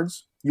 2,000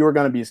 yards, you're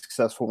going to be a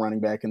successful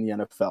running back in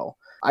the NFL.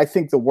 I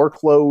think the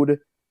workload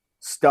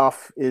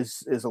stuff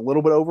is a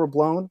little bit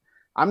overblown.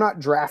 I'm not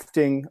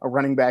drafting a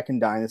running back in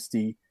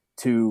Dynasty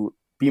to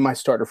be my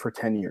starter for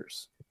 10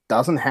 years. It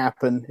doesn't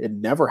happen. It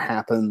never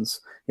happens.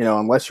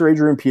 Unless you're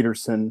Adrian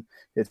Peterson,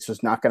 it's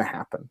just not going to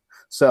happen.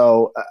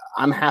 So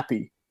I'm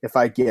happy if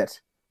I get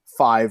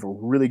 5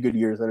 really good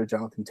years out of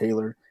Jonathan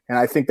Taylor, and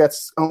I think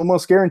that's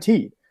almost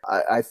guaranteed.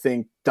 I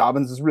think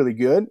Dobbins is really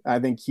good. I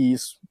think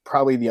he's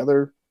probably the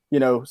other,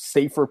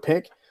 safer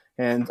pick,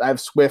 and I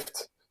have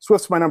Swift.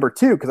 Swift's my number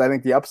 2 because I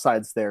think the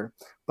upside's there.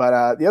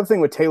 But the other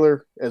thing with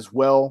Taylor as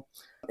well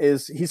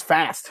is he's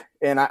fast,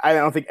 and I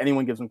don't think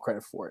anyone gives him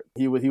credit for it.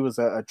 He was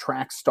a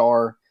track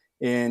star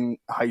in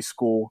high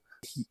school.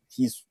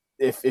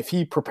 If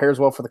he prepares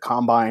well for the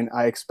combine,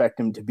 I expect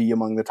him to be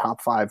among the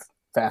top 5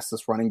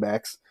 fastest running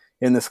backs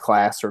in this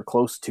class or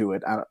close to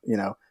it.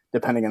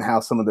 Depending on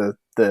how some of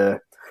the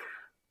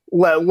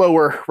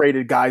lower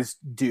rated guys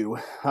do.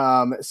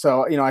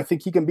 So I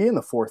think he can be in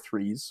the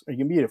 4.3s, or he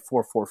can be at a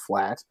 4.4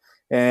 flat,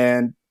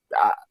 and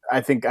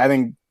I think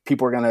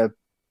people are going to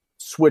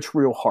switch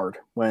real hard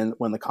when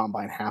the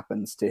combine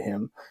happens to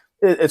him.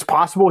 It's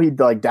possible he'd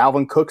like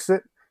Dalvin Cooks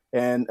it,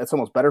 and it's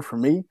almost better for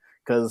me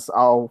because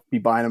I'll be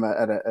buying him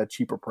at a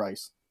cheaper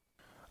price.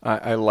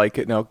 I like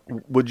it. Now,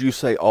 would you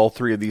say all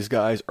 3 of these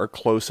guys are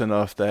close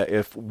enough that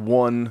if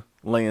one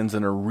lands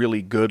in a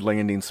really good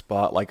landing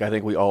spot, like I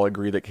think we all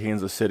agree that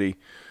Kansas City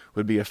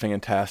would be a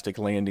fantastic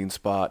landing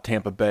spot,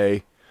 Tampa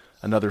Bay,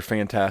 another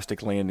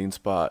fantastic landing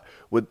spot,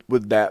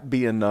 would that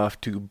be enough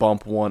to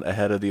bump one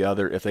ahead of the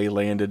other if they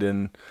landed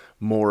in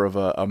more of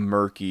a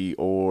murky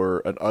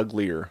or an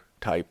uglier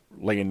type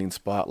landing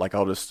spot? Like,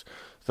 I'll just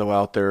throw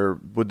out there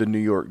with the New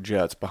York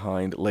Jets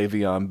behind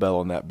Le'Veon Bell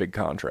in that big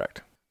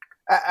contract.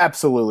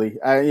 Absolutely.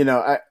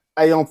 I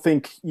don't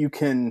think you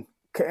can,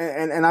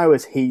 and I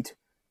always hate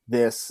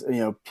this,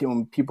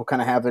 people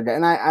kind of have their guy,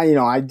 and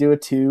I do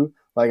it too.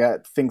 Like,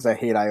 things I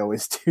hate, I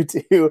always do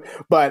too.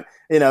 But,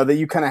 that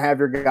you kind of have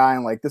your guy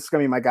and like, this is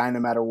going to be my guy no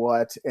matter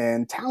what.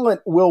 And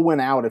talent will win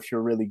out if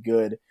you're really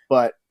good.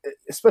 But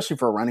especially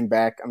for a running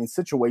back,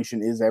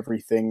 situation is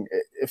everything.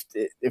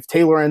 If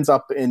Taylor ends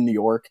up in New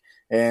York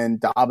and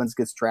Dobbins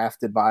gets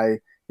drafted by,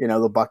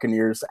 the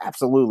Buccaneers,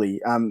 absolutely,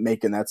 I'm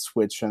making that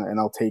switch and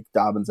I'll take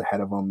Dobbins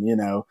ahead of him,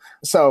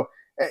 So,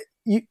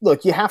 you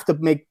have to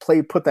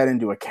put that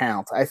into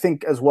account. I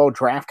think as well,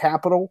 draft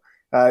capital,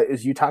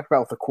 as you talked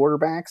about with the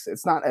quarterbacks,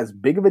 it's not as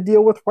big of a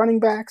deal with running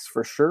backs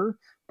for sure.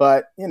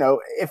 But,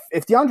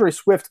 if DeAndre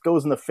Swift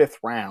goes in the 5th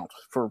round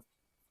for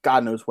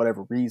God knows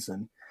whatever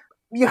reason,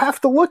 you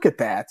have to look at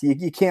that.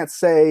 You can't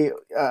say,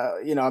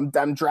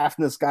 I'm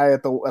drafting this guy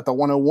at the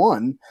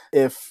 101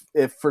 if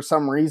for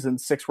some reason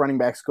 6 running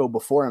backs go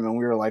before him and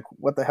we were like,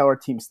 what the hell are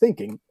teams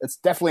thinking? It's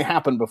definitely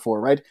happened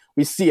before, right?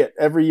 We see it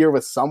every year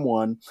with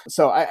someone.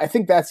 So I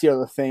think that's the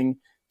other thing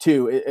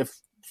too. If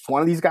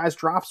one of these guys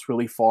drops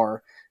really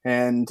far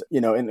and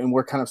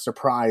we're kind of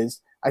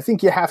surprised, I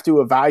think you have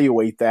to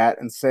evaluate that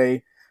and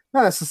say,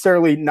 not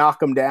necessarily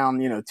knock them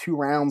down, 2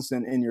 rounds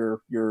in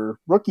your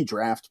rookie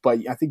draft, but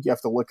I think you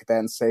have to look at that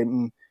and say,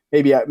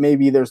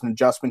 maybe there's an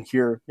adjustment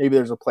here. Maybe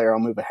there's a player I'll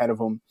move ahead of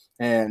him.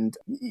 And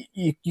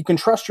you can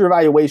trust your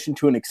evaluation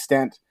to an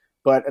extent,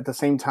 but at the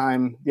same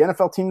time, the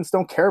NFL teams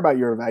don't care about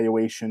your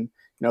evaluation.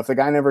 If the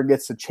guy never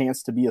gets a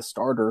chance to be a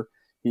starter,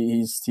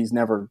 he's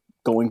never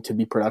going to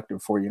be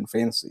productive for you in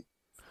fantasy.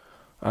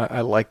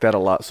 I like that a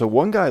lot. So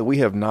one guy we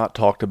have not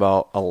talked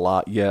about a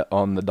lot yet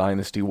on the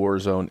Dynasty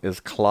Warzone is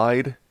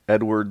Clyde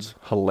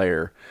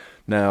Edwards-Helaire.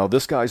 Now,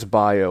 this guy's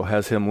bio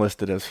has him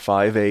listed as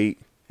 5'8",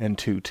 and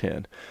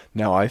 210.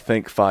 Now, I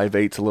think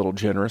 5'8's a little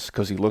generous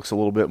because he looks a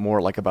little bit more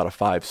like about a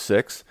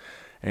 5'6",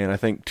 and I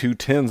think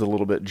 210's a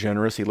little bit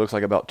generous. He looks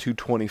like about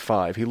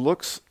 225. He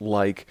looks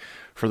like,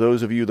 for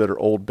those of you that are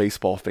old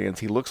baseball fans,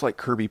 he looks like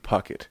Kirby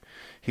Puckett.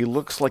 He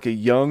looks like a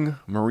young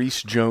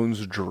Maurice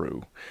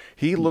Jones-Drew.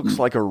 He looks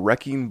like a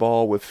wrecking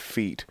ball with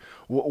feet.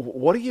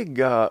 What do you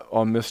got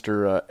on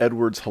Mr.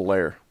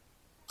 Edwards-Helaire?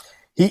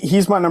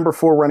 He's my number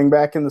 4 running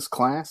back in this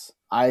class.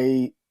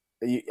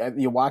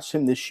 You watched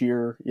him this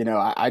year.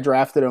 I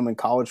drafted him in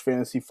college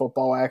fantasy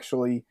football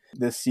actually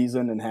this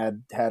season and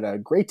had a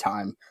great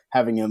time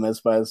having him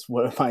as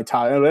one of my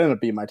top. It ended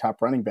up being my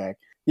top running back.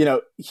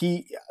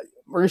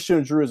 Maurice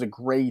Jones-Drew is a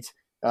great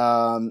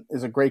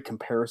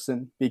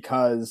comparison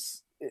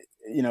because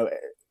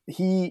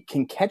he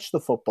can catch the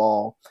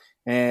football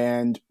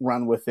and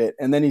run with it,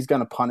 and then he's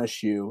going to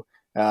punish you,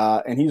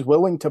 and he's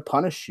willing to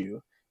punish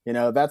you.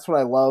 That's what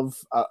I love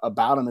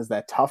about him, is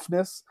that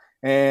toughness.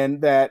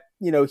 And that,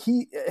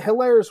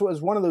 Helaire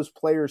was one of those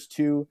players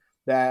too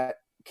that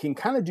can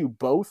kind of do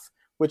both,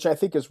 which I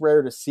think is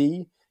rare to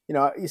see.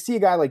 You see a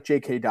guy like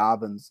J.K.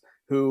 Dobbins,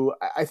 who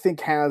I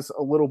think has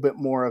a little bit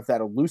more of that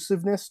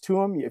elusiveness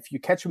to him. If you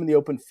catch him in the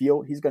open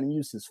field, he's going to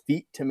use his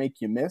feet to make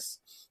you miss.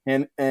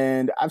 And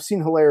I've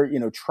seen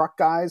Helaire, truck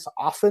guys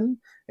often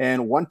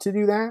and want to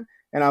do that.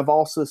 And I've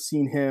also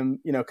seen him,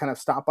 kind of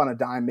stop on a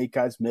dime, make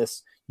guys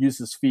miss, use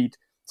his feet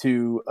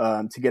to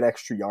get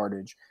extra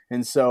yardage.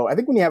 And so I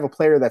think when you have a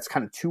player that's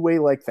kind of two-way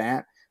like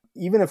that,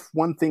 even if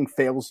one thing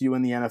fails you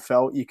in the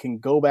NFL, you can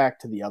go back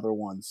to the other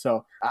one.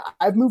 So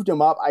I've moved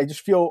him up. I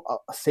just feel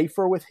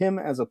safer with him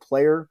as a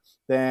player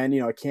than,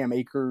 a Cam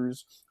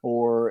Akers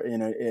or,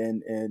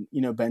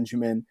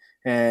 Benjamin.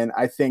 And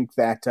I think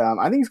that,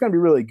 I think he's going to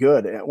be really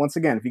good. And once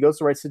again, if he goes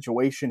to the right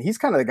situation, he's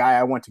kind of the guy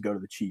I want to go to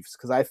the Chiefs,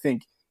 because I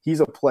think he's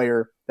a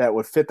player that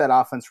would fit that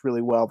offense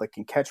really well, that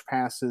can catch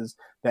passes,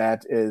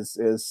 that is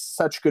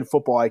such good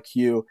football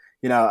IQ.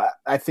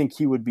 I think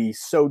he would be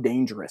so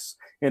dangerous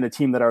in a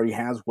team that already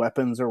has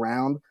weapons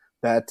around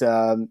that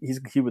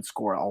he would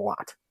score a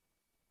lot.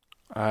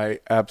 I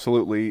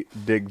absolutely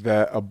dig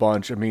that a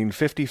bunch.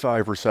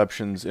 55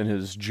 receptions in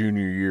his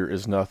junior year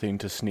is nothing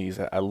to sneeze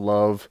at. I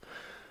love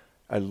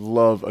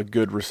a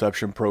good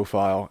reception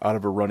profile out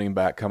of a running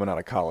back coming out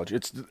of college.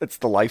 It's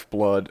the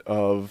lifeblood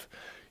of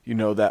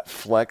that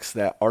flex,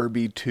 that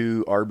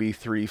RB2,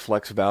 RB3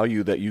 flex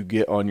value that you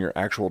get on your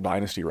actual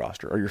dynasty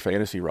roster or your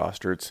fantasy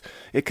roster.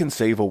 It can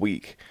save a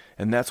week,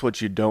 and that's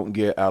what you don't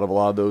get out of a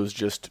lot of those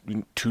just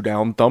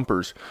 2-down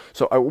thumpers.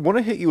 So I want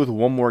to hit you with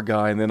one more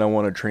guy, and then I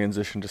want to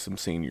transition to some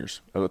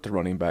seniors at the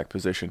running back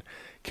position.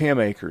 Cam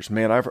Akers,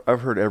 man,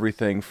 I've heard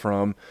everything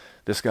from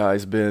this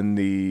guy's been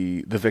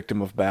the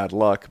victim of bad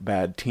luck,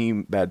 bad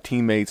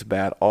teammates,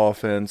 bad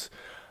offense.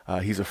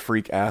 He's a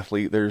freak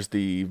athlete. There's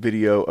the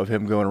video of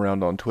him going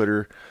around on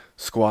Twitter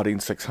squatting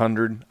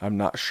 600. I'm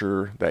not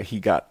sure that he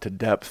got to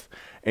depth,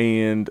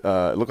 and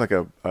it looked like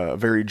a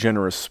very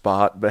generous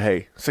spot. But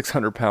hey,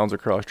 600 pounds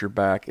across your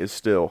back is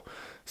still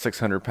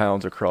 600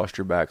 pounds across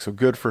your back. So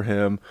good for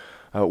him.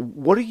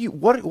 What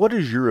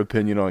is your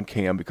opinion on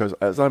Cam? Because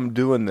as I'm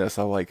doing this,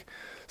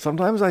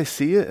 sometimes I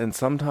see it, and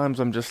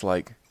sometimes I'm just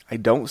like, I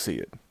don't see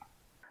it.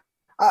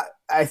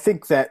 I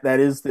think that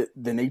is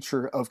the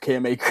nature of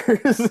Cam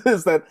Akers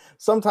is that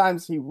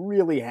sometimes he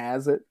really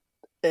has it,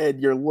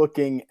 and you're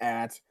looking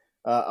at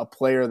a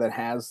player that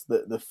has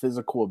the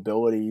physical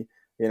ability,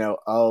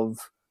 of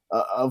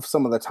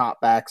some of the top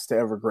backs to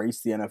ever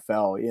grace the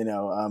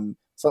NFL.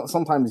 So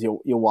sometimes you'll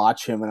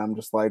watch him, and I'm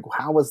just like,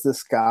 how is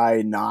this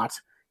guy not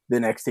the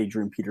next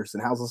Adrian Peterson?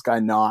 How's this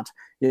guy not,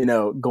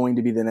 going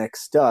to be the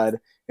next stud?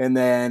 And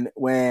then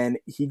when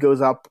he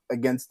goes up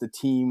against a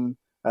team,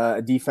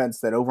 a defense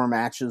that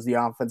overmatches the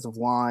offensive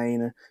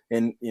line,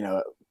 and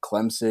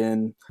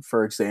Clemson,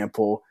 for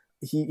example,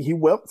 he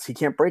wilts. He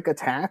can't break a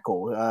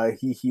tackle.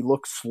 He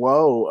looks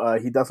slow.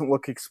 He doesn't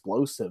look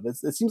explosive.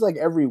 It seems like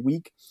every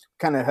week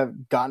kind of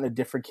have gotten a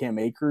different Cam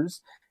Akers,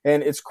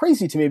 and it's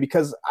crazy to me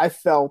because I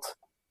felt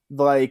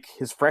like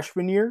his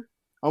freshman year,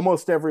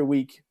 almost every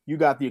week you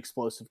got the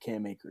explosive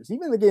Cam Akers.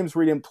 Even the games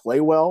where he didn't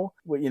play well,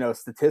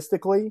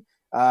 statistically.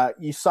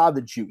 You saw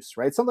the juice,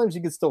 right? Sometimes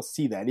you can still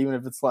see that, even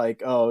if it's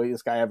like, oh,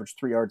 this guy averaged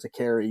 3 yards a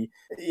carry,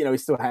 he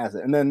still has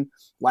it. And then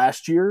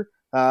last year,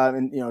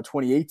 in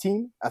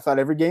 2018, I thought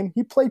every game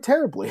he played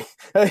terribly.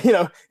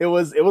 It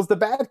was the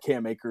bad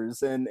Cam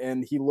Akers,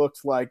 and he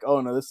looked like, oh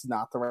no, this is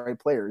not the right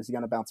player. Is he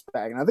going to bounce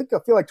back? And I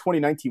feel like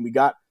 2019, we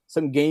got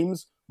some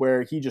games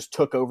where he just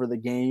took over the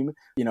game.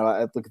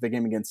 I look at the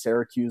game against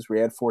Syracuse where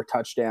he had 4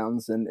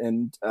 touchdowns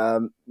and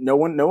no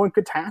one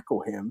could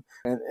tackle him.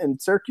 And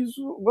Syracuse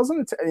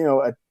wasn't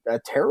a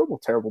terrible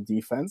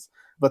defense.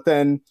 But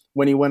then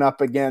when he went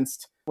up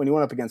against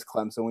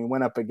Clemson, when he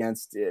went up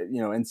against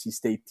NC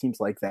State, teams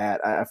like that,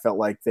 I felt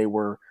like they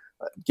were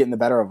getting the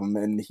better of him,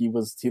 and he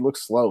looked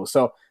slow.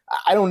 So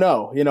I don't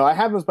know. I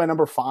have him as my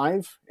number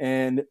 5,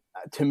 and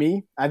to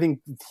me, I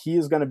think he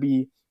is going to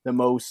be the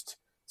most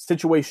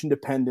situation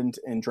dependent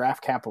and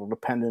draft capital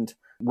dependent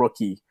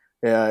rookie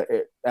out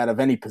of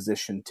any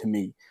position to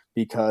me.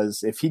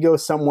 Because if he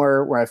goes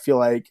somewhere where I feel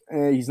like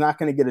he's not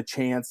going to get a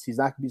chance, he's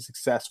not going to be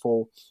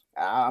successful,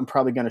 I'm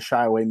probably going to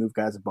shy away, move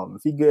guys above him.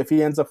 If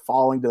he ends up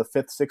falling to the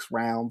 5th, 6th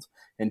round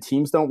and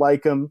teams don't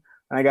like him,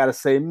 and I got to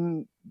say,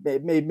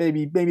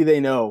 maybe they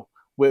know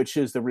which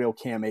is the real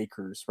Cam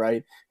Akers,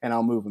 right? And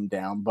I'll move him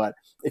down. But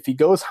if he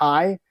goes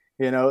high,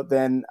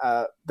 then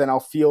I'll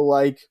feel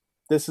like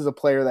this is a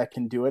player that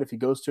can do it. If he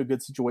goes to a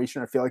good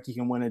situation, I feel like he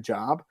can win a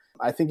job.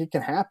 I think it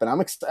can happen.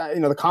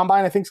 The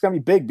combine I think is going to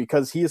be big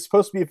because he is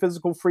supposed to be a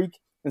physical freak,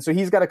 and so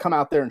he's got to come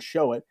out there and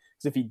show it.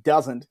 Because if he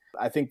doesn't,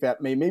 I think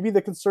that maybe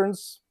the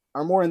concerns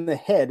are more in the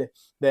head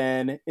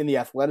than in the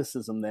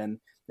athleticism.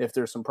 Then if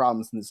there's some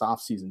problems in this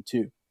offseason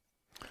too.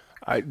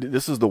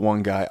 This is the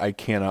one guy I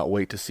cannot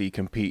wait to see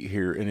compete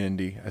here in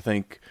Indy. I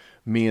think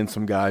me and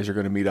some guys are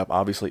going to meet up.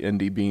 Obviously,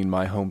 Indy being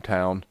my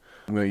hometown,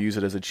 I'm going to use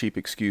it as a cheap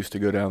excuse to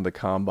go down to the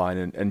combine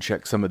and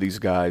check some of these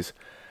guys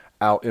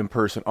out in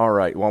person. All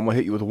right, well, I'm going to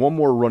hit you with one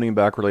more running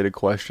back related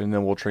question,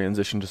 then we'll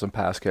transition to some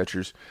pass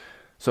catchers.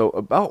 So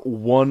about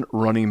one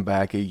running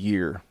back a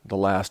year the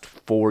last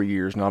 4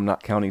 years. Now, I'm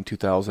not counting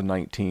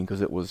 2019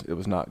 because it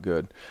was not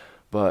good.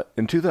 But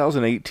in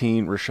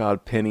 2018,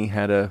 Rashad Penny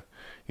had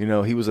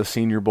he was a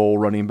Senior Bowl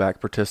running back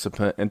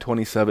participant. In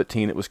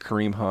 2017, it was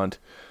Kareem Hunt.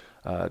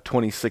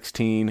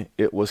 2016,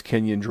 it was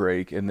Kenyon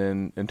Drake. And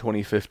then in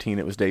 2015,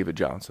 it was David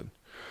Johnson.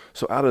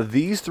 So out of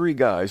these 3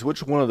 guys,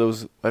 which one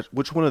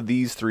of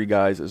these 3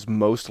 guys is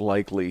most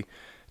likely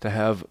to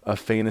have a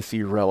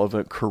fantasy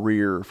relevant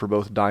career for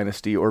both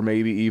dynasty or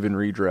maybe even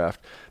redraft?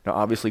 Now,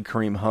 obviously,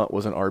 Kareem Hunt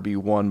was an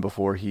RB1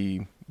 before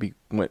he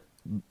went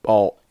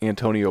all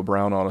Antonio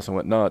Brown on us and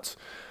went nuts.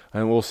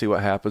 And we'll see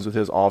what happens with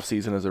his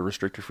offseason as a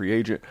restricted free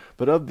agent.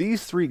 But of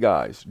these 3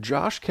 guys,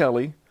 Josh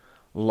Kelly,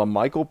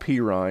 LaMichael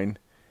Pirine,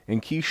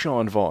 and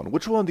Keyshawn Vaughn,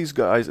 which one of these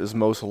guys is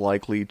most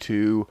likely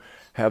to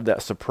have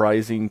that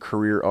surprising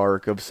career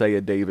arc of, say,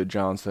 a David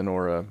Johnson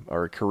or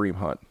a Kareem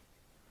Hunt?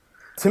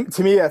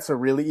 To me, that's a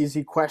really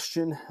easy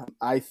question.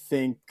 I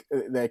think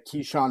that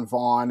Keyshawn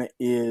Vaughn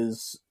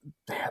is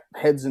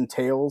heads and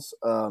tails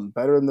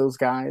better than those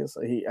guys.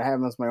 I have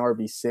him as my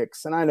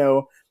RB6, and I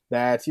know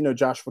that,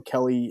 Joshua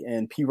Kelly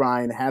and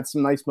Pirine had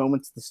some nice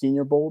moments at the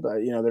Senior Bowl.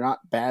 They're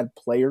not bad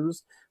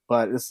players,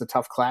 but this is a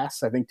tough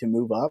class, I think, to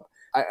move up.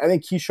 I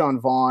think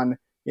Keyshawn Vaughn,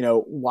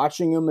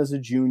 watching him as a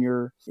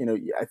junior,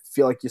 I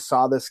feel like you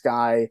saw this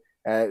guy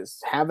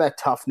have that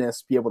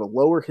toughness, be able to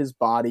lower his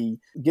body,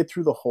 get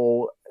through the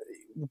hole,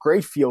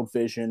 great field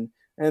vision.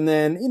 And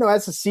then,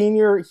 as a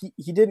senior,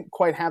 he didn't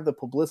quite have the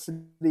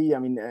publicity. I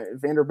mean,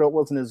 Vanderbilt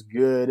wasn't as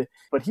good,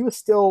 but he was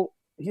still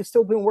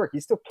doing work.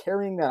 He's still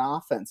carrying that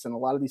offense in a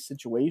lot of these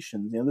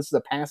situations. This is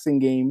a passing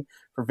game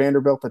for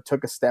Vanderbilt that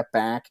took a step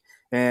back,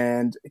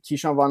 and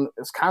Keyshawn Vaughn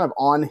is kind of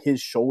on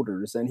his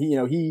shoulders. And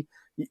he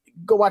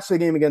go watch the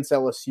game against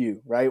LSU,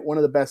 right? One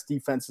of the best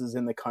defenses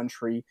in the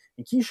country.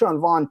 And Keyshawn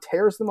Vaughn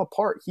tears them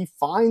apart. He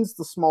finds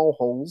the small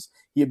holes.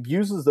 He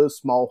abuses those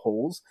small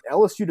holes.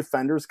 LSU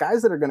defenders,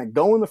 guys that are going to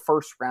go in the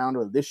first round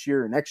or this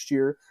year or next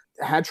year,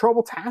 had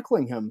trouble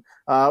tackling him.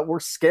 Were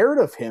scared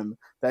of him,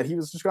 that he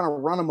was just going to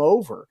run them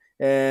over.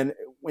 And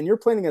when you're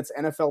playing against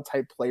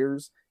NFL-type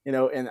players,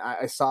 and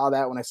I saw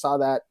that when I saw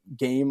that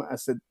game, I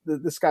said,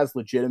 this guy's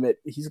legitimate.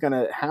 He's going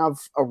to have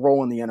a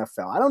role in the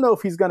NFL. I don't know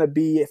if he's going to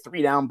be a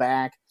 3-down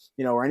back,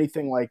 or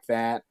anything like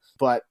that.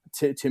 But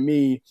to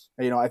me,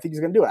 I think he's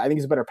going to do it. I think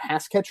he's a better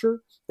pass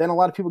catcher than a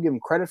lot of people give him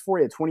credit for.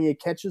 He had 28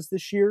 catches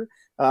this year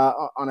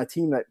on a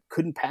team that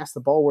couldn't pass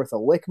the ball worth a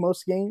lick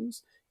most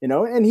games,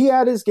 and he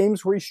had his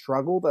games where he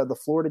struggled. The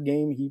Florida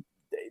game,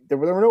 there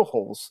were no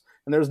holes,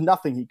 and there was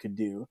nothing he could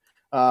do.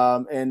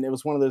 And it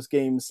was one of those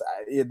games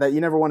that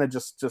you never want to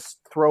just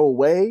throw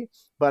away.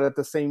 But at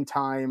the same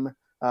time,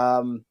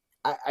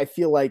 I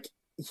feel like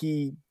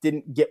he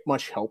didn't get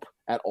much help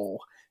at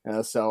all.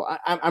 So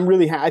I'm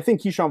really I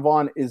think Keyshawn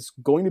Vaughn is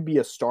going to be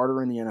a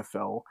starter in the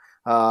NFL.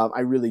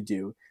 I really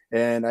do.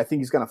 And I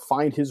think he's going to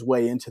find his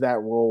way into that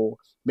role.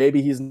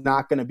 Maybe he's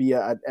not going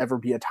to ever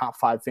be a top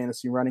 5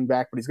 fantasy running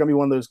back, but he's going to be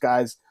one of those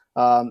guys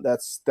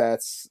that's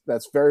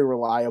very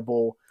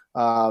reliable.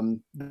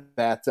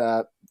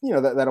 That'll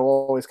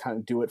always kind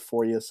of do it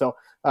for you. So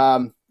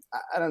I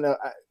don't know.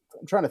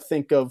 I'm trying to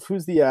think of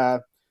who's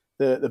the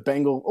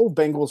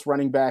Bengals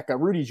running back,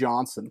 Rudy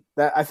Johnson.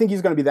 That I think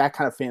he's going to be that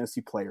kind of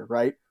fantasy player,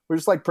 right? We're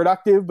just like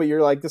productive, but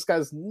you're like, this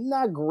guy's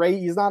not great.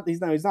 He's not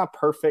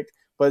perfect,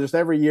 but just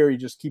every year he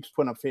just keeps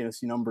putting up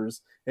fantasy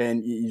numbers,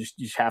 and you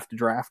just have to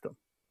draft him.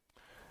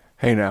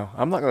 Hey now,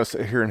 I'm not going to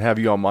sit here and have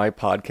you on my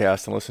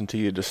podcast and listen to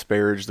you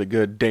disparage the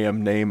good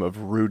damn name of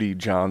Rudy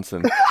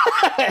Johnson. No,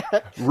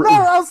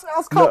 I was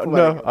No, complimenting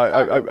no, him.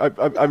 Not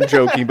really. I'm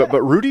joking,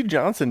 but Rudy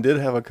Johnson did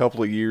have a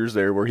couple of years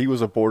there where he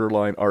was a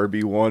borderline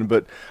RB1.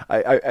 But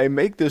I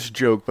make this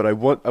joke, but I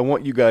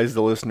want you guys,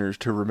 the listeners,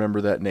 to remember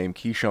that name,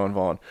 Keyshawn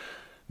Vaughn.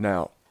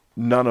 Now,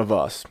 none of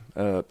us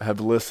have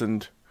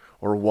listened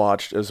or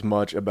watched as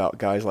much about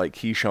guys like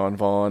Keyshawn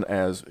Vaughn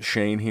as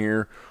Shane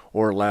here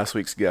or last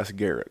week's guest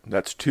Garrett.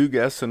 That's two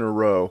guests in a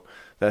row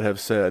that have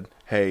said,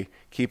 "Hey,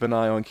 keep an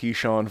eye on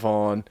Keyshawn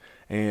Vaughn,"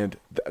 and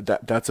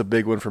that's a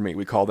big one for me.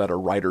 We call that a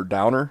writer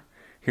downer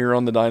here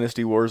on the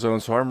Dynasty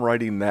Warzone, so I'm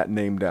writing that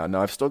name down.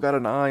 Now I've still got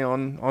an eye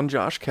on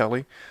Josh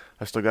Kelly.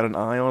 I've still got an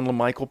eye on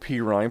LaMichael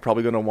Pirine,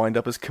 probably going to wind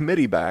up as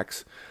committee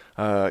backs,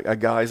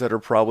 guys that are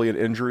probably an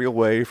injury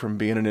away from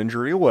being an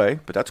injury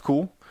away, but that's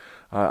cool.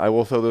 I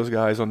will throw those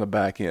guys on the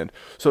back end.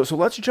 So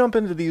let's jump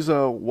into these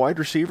wide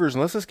receivers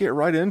and let's just get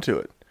right into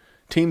it.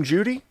 Team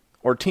Judy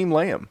or Team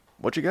Lamb?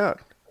 What you got?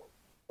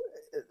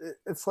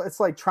 It's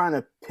like trying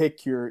to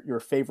pick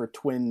your favorite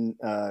twin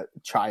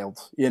child,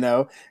 you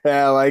know,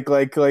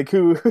 like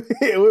who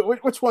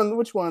which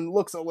one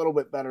looks a little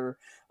bit better.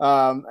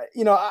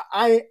 You know,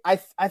 I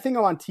think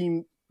I'm on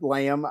Team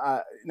Lamb.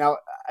 Now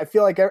I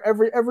feel like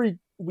every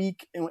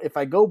week, if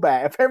I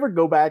ever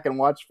go back and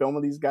watch film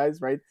of these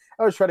guys, right,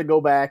 I always try to go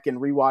back and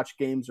rewatch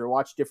games or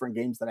watch different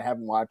games that I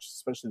haven't watched,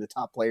 especially the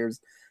top players.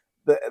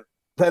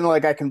 Then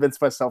like I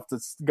convinced myself to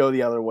go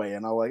the other way,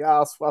 and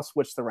I'll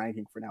switch the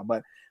ranking for now.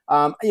 But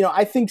you know,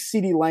 I think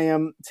CeeDee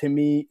Lamb to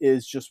me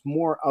is just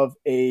more of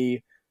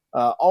a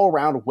all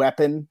around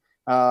weapon.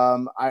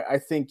 I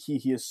think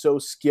he is so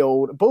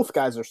skilled. Both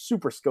guys are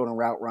super skilled in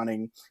route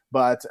running,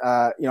 but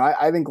you know,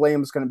 I think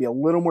Lamb is going to be a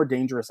little more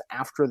dangerous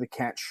after the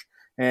catch,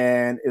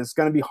 and is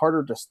going to be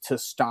harder to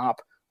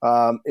stop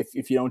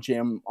if you don't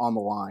jam on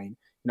the line.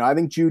 You know, I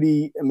think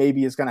Judy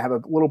maybe is going to have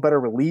a little better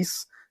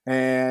release.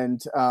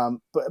 And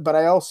but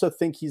I also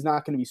think he's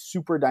not going to be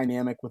super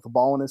dynamic with the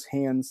ball in his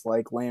hands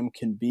like Lamb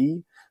can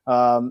be.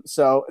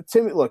 So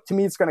to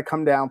me, it's going to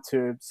come down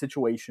to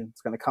situation.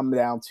 It's going to come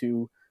down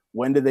to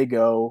when do they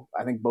go.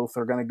 I think both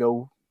are going to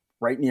go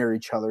right near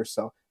each other.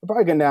 So they're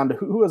probably going down to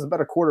who has a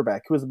better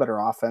quarterback, who has a better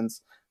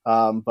offense.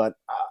 But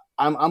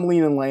I'm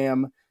leaning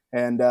Lamb,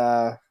 and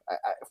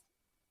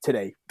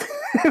today,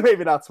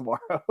 maybe not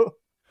tomorrow.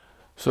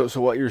 So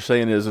what you're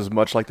saying is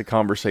much like the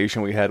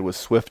conversation we had with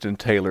Swift and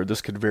Taylor,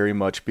 this could very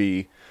much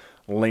be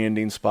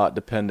landing spot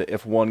dependent.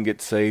 If one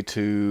gets, say,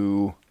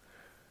 to,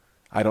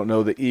 I don't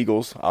know, the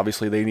Eagles,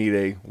 obviously they need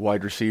a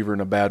wide receiver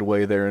in a bad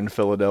way there in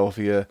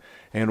Philadelphia,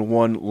 and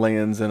one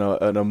lands in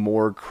a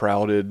more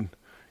crowded,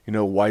 you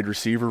know, wide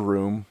receiver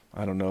room.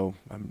 I don't know.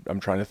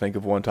 I'm trying to think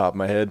of one top of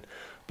my head,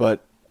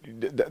 but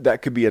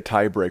that could be a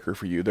tiebreaker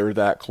for you. They're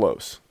that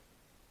close.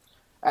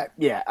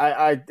 Yeah,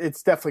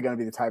 it's definitely going to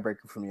be the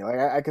tiebreaker for me. Like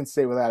I can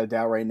say without a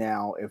doubt right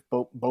now, if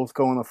both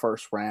go in the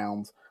first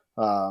round,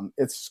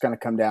 it's just going to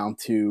come down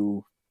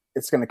to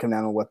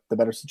what the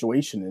better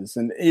situation is.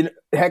 And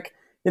heck,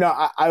 you know,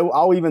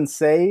 I'll even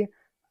say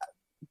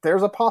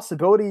there's a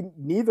possibility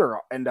neither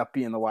end up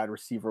being the wide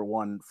receiver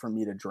one for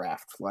me to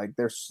draft. Like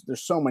there's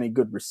so many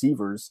good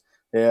receivers.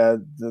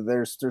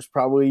 There's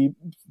probably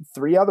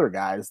three other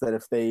guys that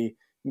if they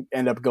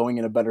end up going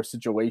in a better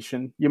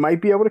situation, you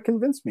might be able to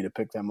convince me to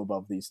pick them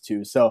above these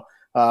two. So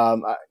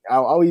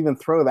I'll even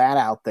throw that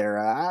out there.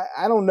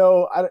 I don't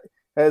know.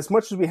 As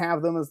much as we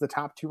have them as the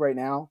top two right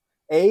now,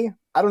 I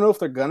don't know if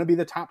they're going to be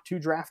the top two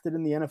drafted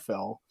in the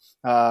NFL.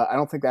 I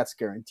don't think that's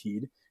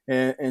guaranteed.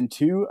 And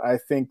two, I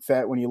think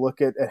that when you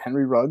look at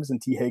Henry Ruggs and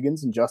T.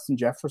 Higgins and Justin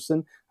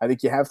Jefferson, I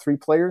think you have three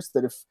players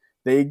that if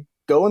they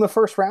go in the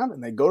first round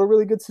and they go to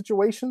really good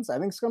situations, I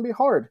think it's going to be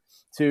hard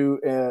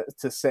to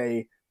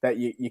say that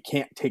you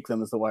can't take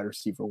them as the wide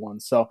receiver one.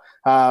 So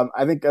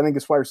I think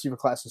this wide receiver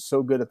class is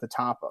so good at the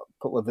top.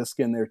 Put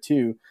Laviska in there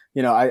too.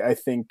 You know, I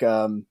think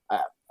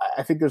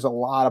there's a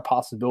lot of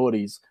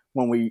possibilities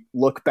when we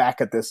look back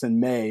at this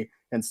in May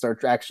and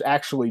start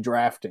actually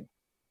drafting.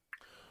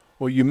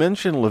 Well, you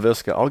mentioned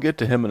Laviska. I'll get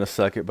to him in a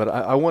second, but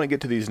I want to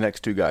get to these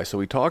next two guys. So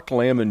we talked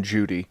Lamb and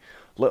Judy.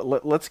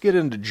 Let's get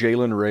into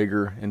Jalen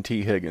Reagor and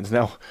T. Higgins.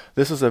 Now,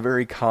 this is a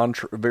very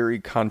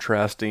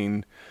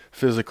contrasting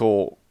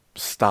physical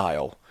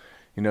style.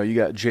 You know, you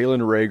got Jalen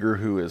Reagor,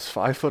 who is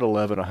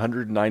 5'11",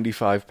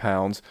 195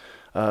 pounds.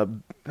 I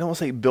don't want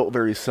to say built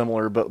very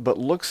similar, but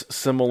looks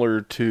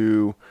similar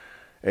to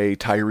a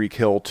Tyreek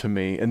Hill to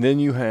me. And then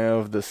you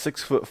have the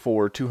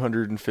 6'4",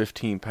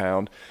 215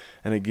 pound.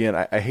 And again,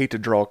 I hate to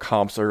draw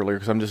comps earlier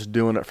because I'm just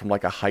doing it from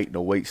like a height and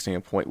a weight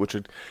standpoint, which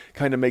it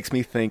kind of makes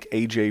me think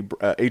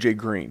AJ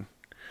Green.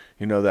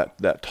 You know,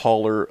 that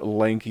taller,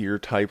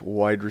 lankier type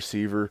wide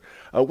receiver.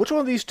 Which one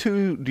of these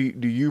two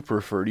do you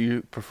prefer? Do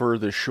you prefer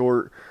the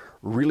short,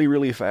 really,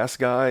 really fast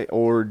guy,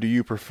 or do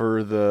you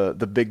prefer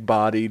the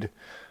big-bodied,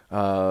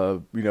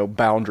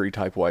 boundary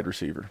type wide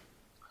receiver?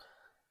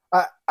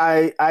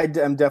 I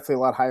am definitely a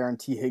lot higher on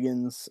T.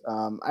 Higgins.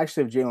 I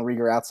actually have Jalen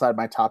Reagor outside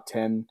my top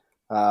 10.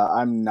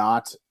 I'm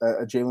not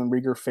a Jalen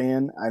Rieger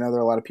fan. I know there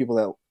are a lot of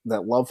people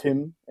that love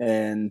him,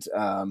 and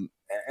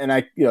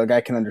I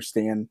can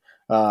understand.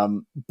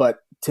 But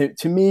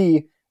to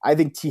me, I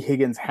think T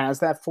Higgins has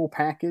that full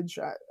package.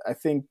 I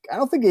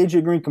don't think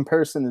AJ Green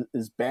comparison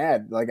is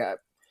bad. Like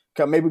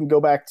maybe we can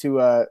go back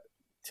to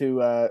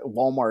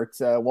Walmart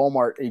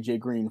AJ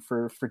Green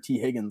for T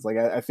Higgins. Like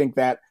I think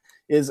that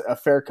is a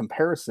fair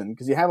comparison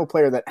because you have a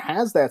player that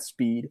has that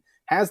speed,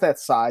 has that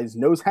size,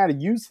 knows how to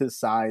use his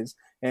size,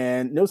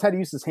 and knows how to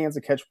use his hands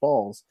to catch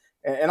balls.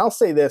 And I'll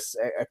say this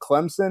at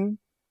Clemson,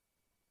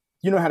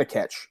 you know how to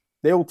catch.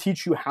 They will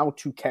teach you how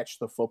to catch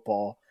the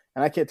football.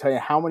 And I can't tell you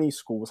how many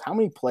schools, how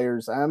many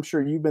players, I'm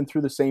sure you've been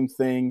through the same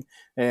thing,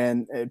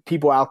 and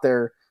people out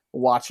there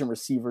watching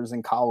receivers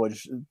in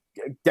college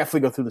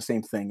definitely go through the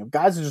same thing.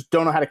 Guys that just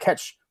don't know how to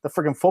catch the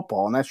freaking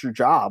football, and that's your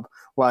job.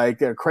 Like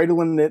they're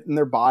cradling it in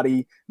their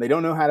body. They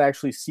don't know how to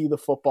actually see the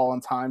football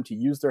in time to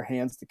use their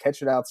hands to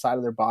catch it outside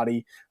of their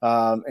body.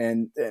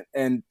 And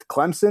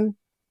Clemson,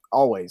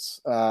 always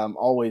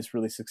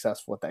really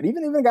successful at that.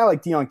 Even a guy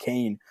like Deion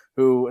Kane,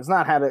 who has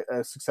not had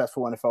a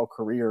successful NFL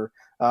career,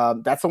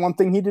 that's the one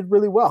thing he did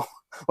really well.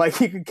 Like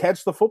he could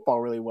catch the football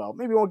really well.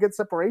 Maybe he won't get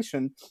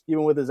separation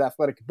even with his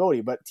athletic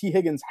ability, but T.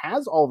 Higgins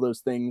has all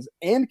those things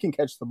and can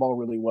catch the ball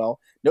really well,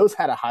 knows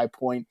how to high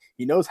point.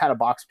 He knows how to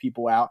box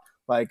people out.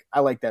 Like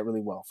I like that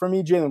really well. For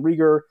me, Jalen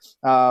Rieger,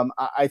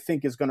 I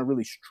think is going to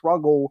really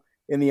struggle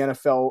in the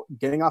NFL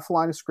getting off the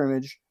line of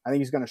scrimmage. I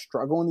think he's going to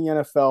struggle in the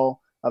NFL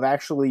of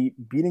actually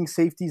beating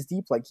safeties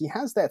deep. Like he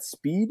has that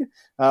speed,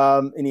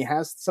 and he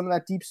has some of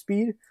that deep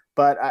speed,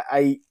 but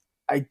I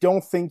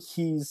don't think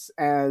he's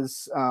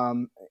as I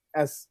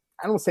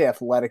don't say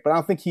athletic, but I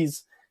don't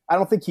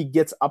think he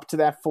gets up to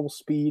that full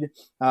speed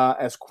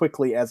as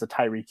quickly as a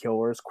Tyreek Hill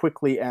or as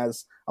quickly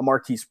as a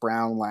Marquise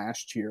Brown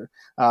last year.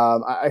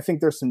 I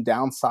think there's some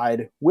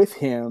downside with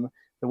him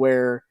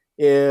where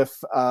if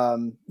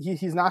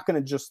he's not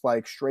going to just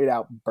like straight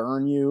out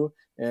burn you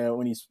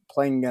when he's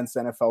playing against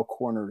NFL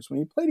corners. When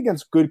he played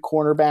against good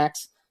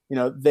cornerbacks,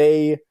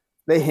 they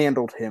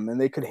handled him and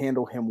they could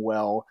handle him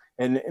well.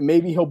 And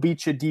maybe he'll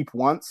beat you deep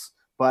once,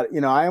 but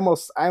I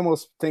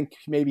almost think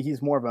maybe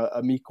he's more of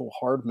a Mecole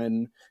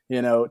Hardman,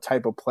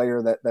 type of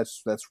player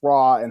that's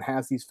raw and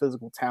has these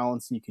physical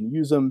talents. You can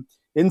use them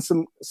in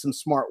some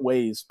smart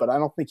ways, but I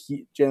don't think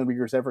Jalen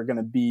Rieger is ever going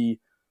to be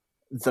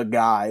the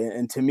guy.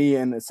 And to me,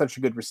 and it's such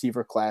a good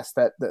receiver class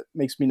that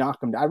makes me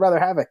knock him down. I'd rather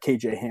have a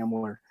KJ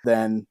Hamler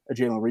than a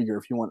Jalen Rieger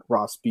if you want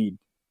raw speed.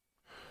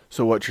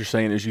 So what you're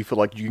saying is you feel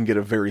like you can get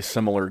a very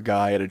similar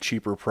guy at a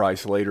cheaper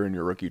price later in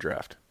your rookie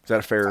draft. Is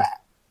that fair?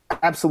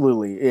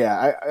 Absolutely.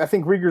 Yeah. I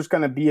think Rieger's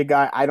going to be a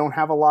guy I don't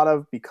have a lot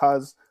of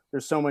because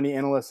there's so many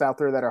analysts out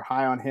there that are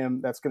high on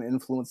him. That's going to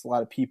influence a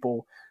lot of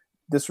people.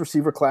 This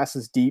receiver class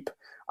is deep.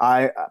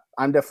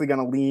 I'm definitely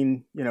going to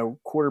lean,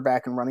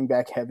 quarterback and running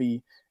back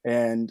heavy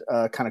and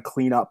kind of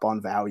clean up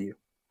on value.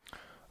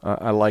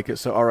 I like it.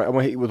 So, all right, I'm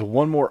going to hit you with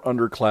one more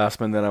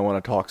underclassman, then I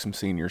want to talk some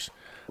seniors.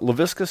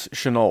 Laviska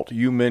Shenault,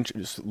 you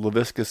mentioned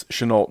Laviska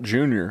Shenault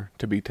Jr.,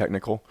 to be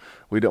technical.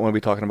 We don't want to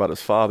be talking about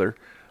his father.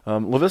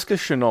 Laviska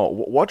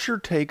Shenault, what's your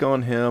take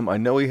on him? I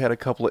know he had a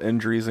couple of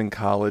injuries in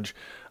college.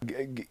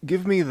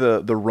 Give me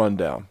the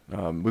rundown.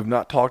 We've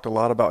not talked a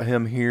lot about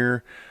him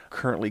here.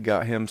 Currently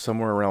got him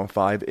somewhere around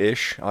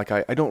 5-ish. Like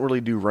I don't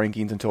really do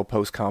rankings until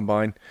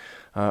post-combine.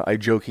 I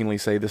jokingly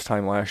say this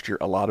time last year,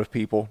 a lot of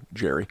people,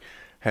 Jerry,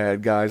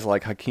 had guys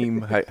like Hakeem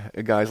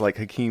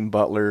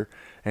Butler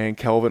and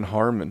Kelvin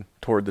Harmon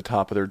toward the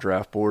top of their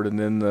draft board, and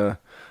then the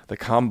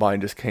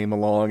combine just came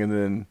along, and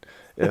then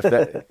if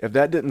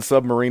that didn't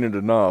submarine it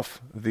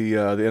enough, the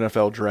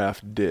NFL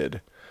draft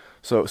did.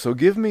 So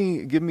give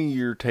me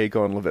your take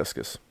on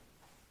Laviscus.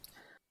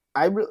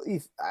 I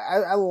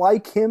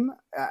like him.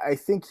 I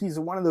think he's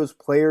one of those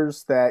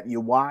players that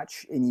you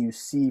watch and you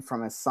see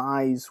from his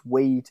size,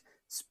 weight,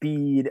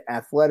 speed,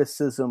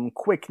 athleticism,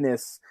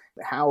 quickness,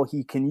 how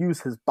he can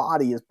use his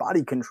body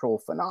control,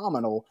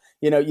 phenomenal.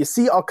 You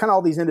see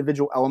all these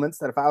individual elements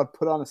that if I would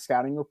put on a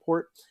scouting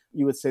report,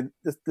 you would say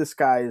this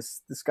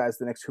guy's the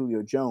next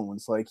Julio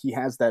Jones. Like he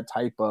has that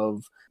type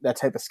of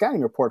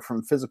scouting report from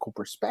a physical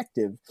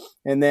perspective.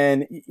 And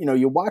then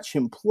you watch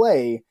him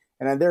play,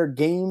 and there are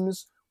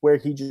games where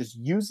he just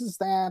uses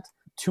that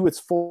to its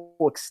full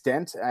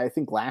extent. I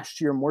think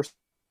last year more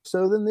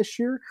so than this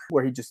year,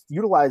 where he just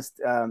utilized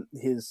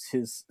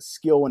his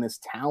skill and his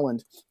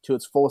talent to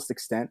its fullest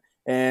extent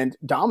and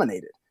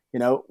dominated.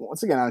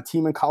 Once again, on a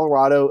team in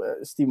Colorado,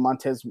 Steve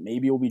Montez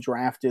maybe will be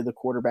drafted, the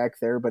quarterback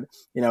there, but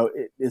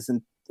it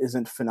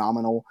isn't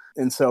phenomenal.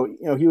 And so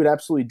he would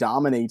absolutely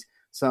dominate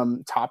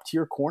some top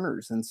tier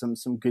corners and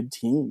some good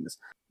teams.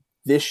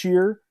 This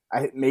year,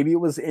 maybe it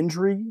was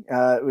injury,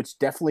 which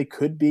definitely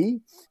could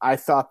be. I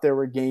thought there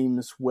were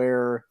games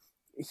where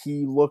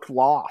he looked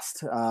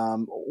lost.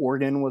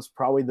 Oregon was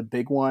probably the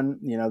big one.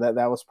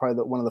 That was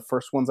probably one of the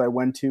first ones I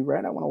went to,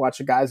 right? I want to watch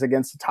the guys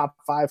against a top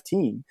 5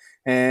 team.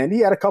 And he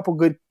had a couple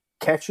good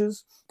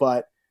catches,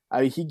 but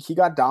he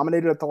got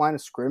dominated at the line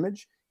of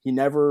scrimmage. He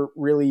never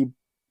really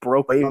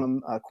broke away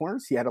on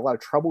corners. He had a lot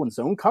of trouble in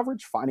zone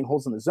coverage, finding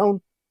holes in the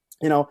zone.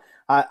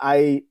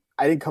 I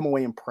didn't come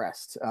away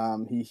impressed.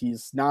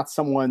 He's not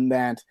someone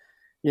that,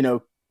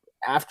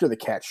 after the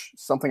catch,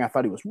 something I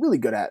thought he was really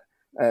good at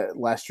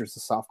last year as a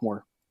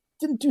sophomore.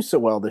 Didn't do so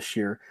well this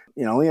year.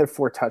 Only had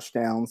 4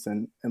 touchdowns.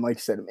 And like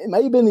you said, it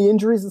may have been the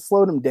injuries that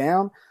slowed him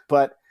down.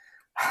 But,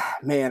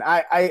 man,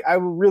 I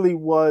really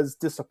was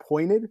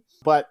disappointed.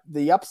 But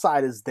the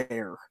upside is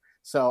there.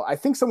 So I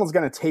think someone's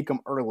going to take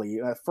him early,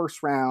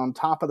 first round,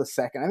 top of the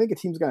second. I think a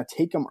team's going to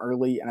take him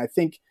early. And I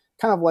think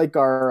kind of like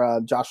our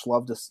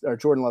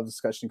Jordan Love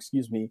discussion,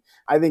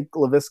 I think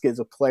Laviska is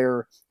a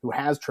player who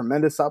has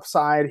tremendous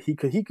upside. He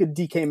could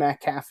DK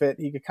Metcalf it.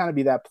 He could kind of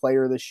be that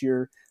player this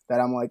year that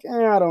I'm like,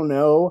 I don't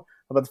know.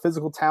 But the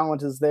physical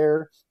talent is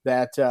there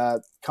that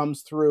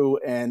comes through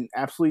and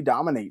absolutely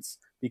dominates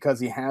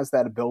because he has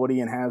that ability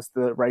and has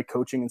the right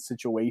coaching and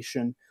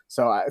situation.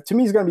 So to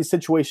me, he's going to be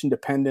situation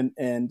dependent.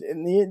 And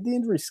the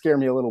injuries scare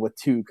me a little bit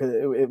too, because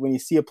when you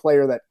see a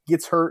player that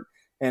gets hurt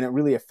and it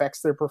really affects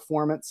their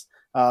performance,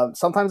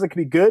 sometimes it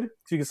can be good.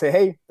 So you can say,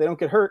 hey, they don't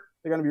get hurt,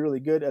 they're going to be really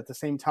good. At the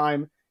same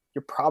time,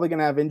 you're probably going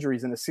to have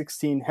injuries in a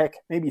 16, heck,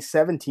 maybe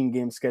 17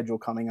 game schedule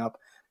coming up.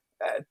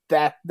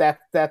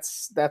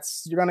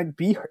 That's you're going to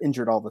be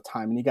injured all the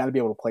time, and you got to be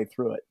able to play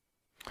through it.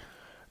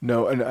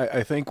 No, and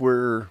I think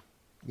we're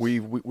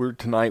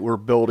tonight we're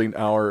building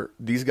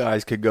these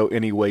guys could go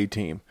any way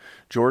team.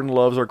 Jordan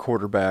Love's our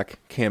quarterback,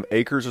 Cam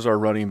Akers is our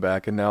running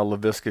back, and now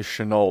Laviska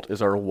Shenault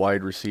is our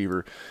wide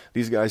receiver.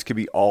 These guys could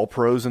be all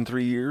pros in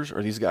 3 years,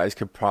 or these guys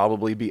could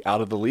probably be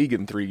out of the league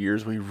in 3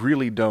 years. We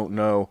really don't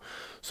know.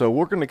 So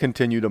we're going to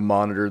continue to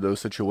monitor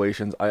those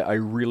situations. I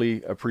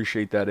really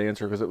appreciate that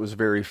answer because it was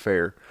very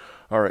fair.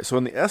 All right, so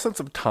in the essence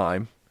of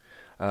time,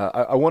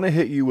 I want to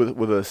hit you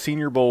with a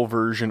Senior Bowl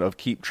version of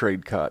Keep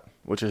Trade Cut,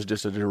 which is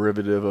just a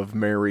derivative of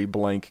Marry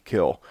Blank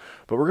Kill.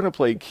 But we're going to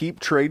play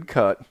Keep Trade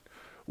Cut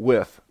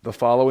with the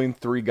following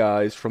 3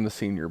 guys from the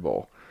Senior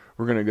Bowl.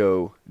 We're going to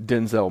go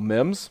Denzel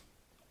Mims,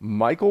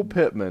 Michael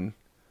Pittman,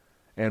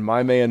 and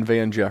my man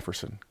Van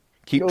Jefferson.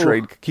 Keep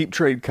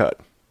trade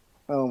cut.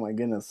 Oh my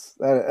goodness,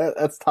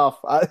 that's tough.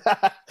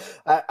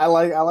 I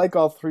like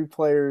all 3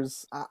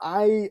 players.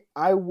 I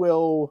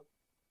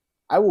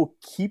will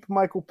keep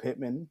Michael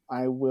Pittman.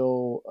 I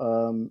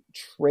will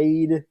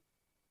trade.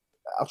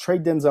 I'll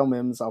trade Denzel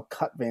Mims. I'll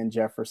cut Van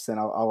Jefferson.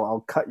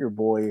 I'll cut your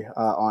boy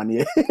on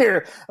you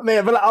here,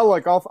 man. But I'll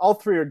look. All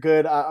 3 are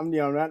good. I'm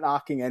not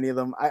knocking any of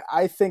them.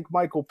 I think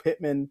Michael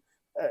Pittman.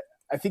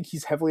 I think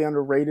he's heavily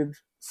underrated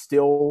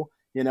still.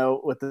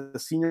 With the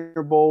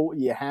Senior Bowl,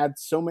 you had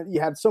so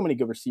many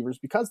good receivers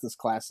because this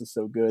class is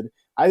so good.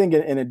 I think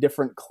in a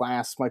different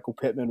class, Michael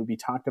Pittman would be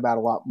talked about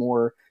a lot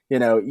more.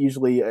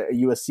 Usually a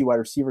USC wide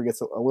receiver gets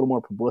a little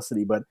more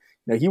publicity, but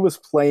he was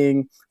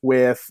playing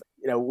with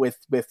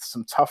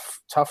some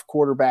tough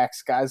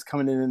quarterbacks, guys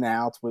coming in and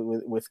out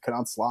with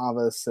Kanan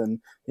Slavis, and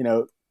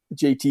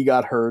JT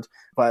got hurt,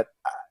 but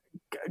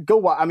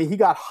he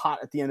got hot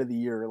at the end of the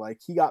year.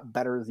 Like, he got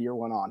better as the year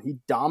went on. He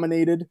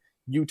dominated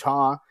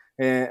Utah,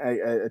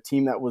 a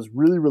team that was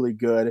really, really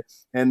good.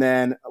 And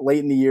then late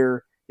in the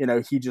year,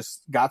 he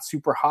just got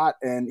super hot.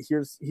 And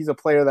he's a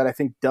player that I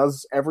think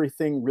does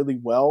everything really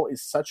well,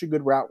 is such a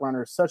good route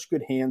runner, such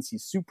good hands.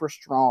 He's super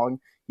strong.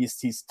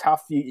 He's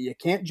tough. You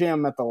can't jam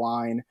him at the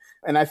line.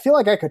 And I feel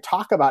like I could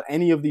talk about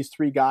any of these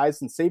 3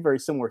 guys and say very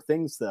similar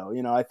things, though.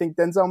 I think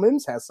Denzel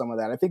Mims has some of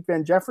that. I think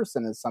Van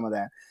Jefferson has some of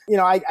that.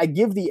 I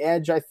give the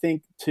edge, I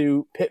think,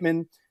 to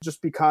Pittman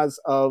just because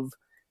of,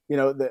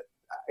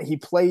 he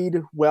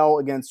played well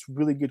against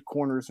really good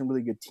corners and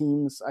really good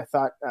teams. I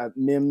thought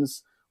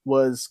Mims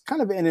was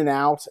kind of in and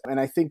out, and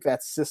I think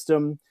that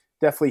system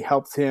definitely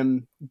helped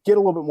him get a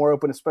little bit more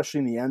open, especially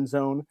in the end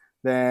zone,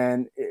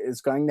 than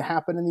is going to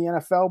happen in the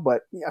NFL.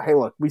 But hey,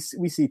 look, we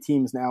see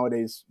teams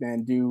nowadays,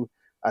 man, do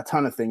a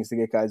ton of things to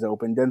get guys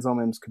open. Denzel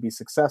Mims could be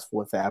successful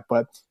with that,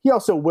 but he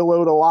also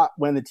willowed a lot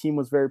when the team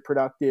was very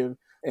productive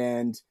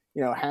and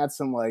had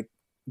some like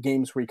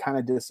games where he kind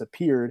of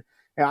disappeared.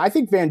 And I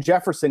think Van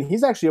Jefferson,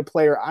 he's actually a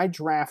player I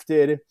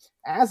drafted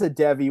as a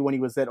Devy when he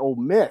was at Ole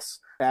Miss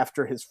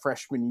after his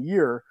freshman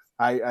year.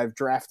 I've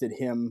drafted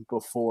him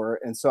before,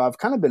 and so I've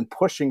kind of been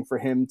pushing for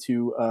him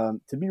to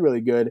be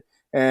really good.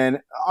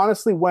 And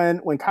honestly,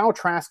 when Kyle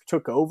Trask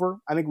took over,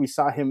 I think we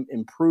saw him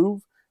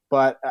improve.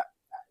 But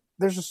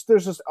there's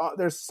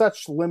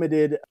such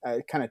limited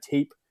kind of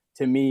tape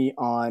to me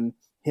on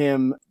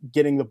him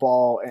getting the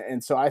ball,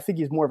 and so I think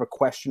he's more of a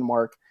question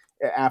mark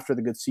after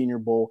the good Senior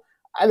Bowl.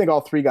 I think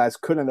all 3 guys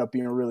could end up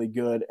being really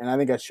good, and I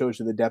think that shows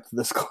you the depth of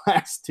this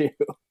class too.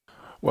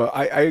 Well,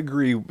 I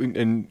agree,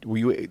 and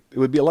it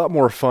would be a lot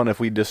more fun if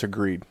we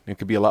disagreed. It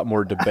could be a lot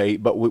more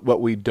debate, but what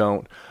we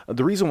don't.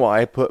 The reason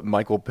why I put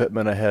Michael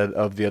Pittman ahead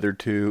of the other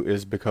 2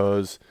 is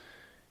because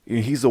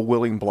he's a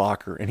willing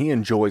blocker, and he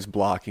enjoys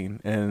blocking.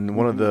 And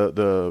one of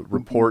the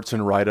reports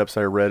and write-ups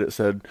I read, it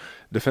said,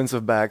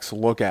 defensive backs,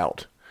 look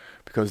out,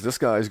 because this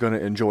guy is going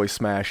to enjoy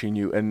smashing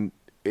you. And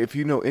if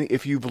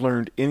you've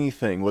learned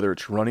anything, whether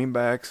it's running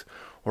backs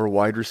or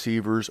wide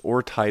receivers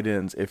or tight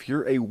ends, if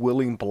you're a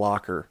willing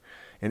blocker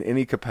in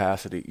any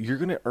capacity, you're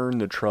going to earn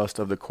the trust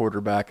of the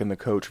quarterback and the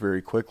coach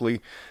very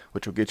quickly,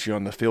 which will get you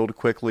on the field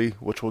quickly,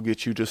 which will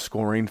get you just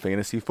scoring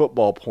fantasy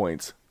football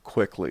points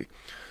quickly.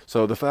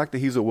 So the fact that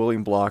he's a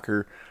willing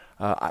blocker,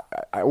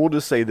 I will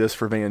just say this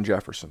for Van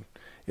Jefferson.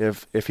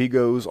 If he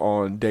goes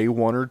on day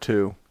 1 or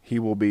 2, he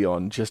will be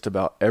on just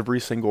about every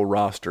single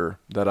roster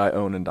that I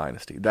own in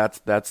Dynasty. That's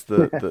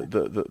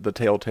the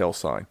telltale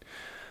sign.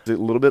 He's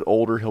a little bit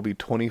older. He'll be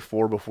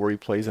 24 before he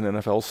plays an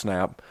NFL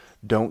snap.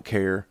 Don't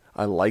care.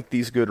 I like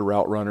these good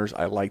route runners.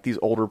 I like these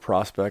older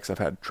prospects. I've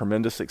had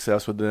tremendous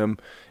success with them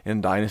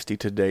in Dynasty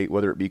to date,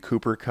 whether it be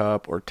Cooper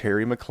Kupp or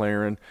Terry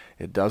McLaurin.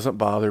 It doesn't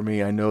bother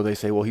me. I know they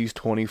say, well, he's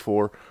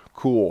 24.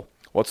 Cool.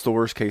 What's the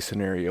worst case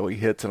scenario? He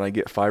hits and I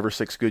get 5 or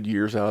 6 good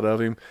years out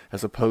of him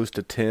as opposed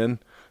to 10.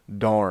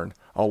 Darn.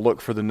 I'll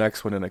look for the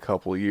next one in a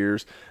couple of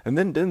years. And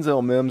then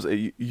Denzel Mims,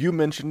 you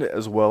mentioned it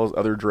as well as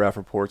other draft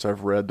reports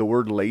I've read. The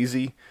word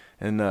lazy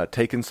and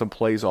taking some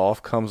plays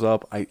off comes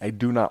up. I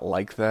do not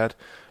like that,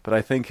 but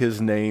I think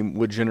his name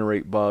would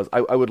generate buzz.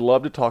 I would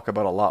love to talk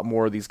about a lot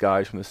more of these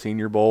guys from the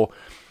Senior Bowl,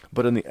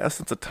 but in the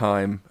essence of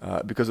time,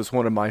 because it's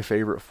one of my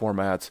favorite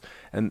formats,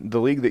 and the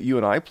league that you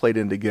and I played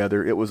in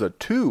together, it was a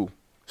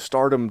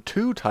Stardom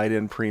 2 tight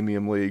end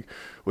premium league,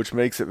 which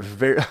makes it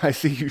very, I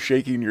see you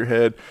shaking your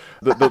head.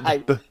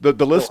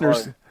 The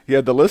listeners,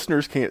 the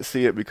listeners can't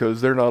see it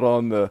because they're not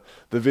on the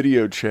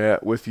video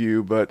chat with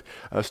you, but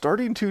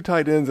starting 2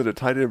 tight ends in a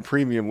tight end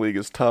premium league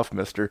is tough,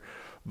 mister.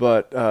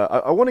 But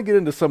I want to get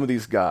into some of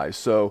these guys.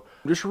 So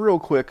just real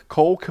quick,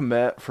 Cole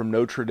Kmet from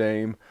Notre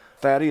Dame,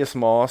 Thaddeus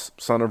Moss,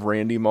 son of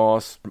Randy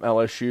Moss from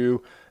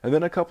LSU, and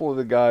then a couple of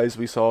the guys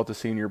we saw at the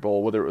Senior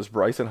Bowl, whether it was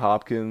Bryson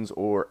Hopkins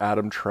or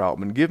Adam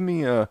Troutman. Give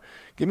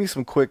me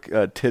some quick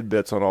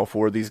tidbits on all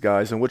 4 of these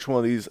guys, and which one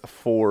of these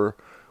 4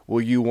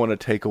 will you want to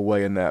take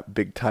away in that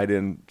big tight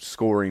end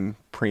scoring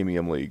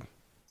premium league?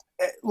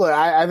 Look,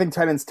 I think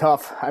tight end's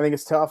tough. I think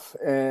it's tough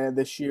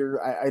this year.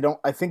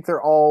 I think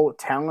they're all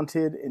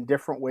talented in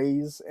different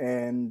ways,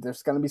 and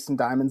there's going to be some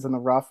diamonds in the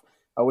rough,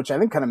 which I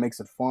think kind of makes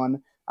it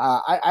fun.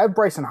 I have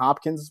Bryson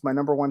Hopkins as my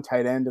number 1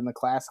 tight end in the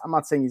class. I'm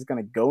not saying he's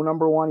going to go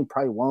number 1. He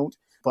probably won't.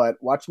 But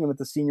watching him at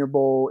the Senior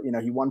Bowl,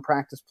 he won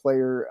Practice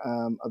Player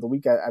of the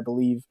Week, I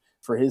believe,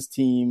 for his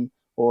team,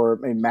 or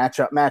maybe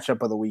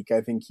matchup of the week.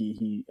 I think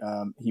he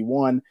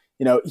won.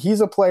 He's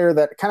a player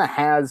that kind of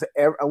has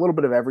a little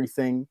bit of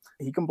everything.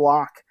 He can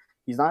block.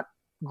 He's not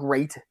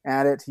great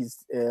at it.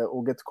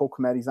 We'll get to Cole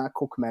Kmet. He's not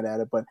Cole Kmet at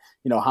it, but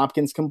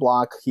Hopkins can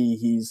block.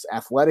 He's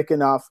athletic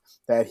enough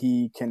that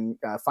he can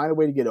find a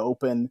way to get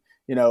open.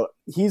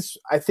 He's,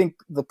 I think,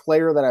 the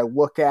player that I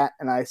look at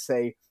and I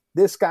say,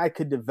 this guy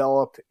could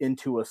develop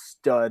into a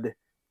stud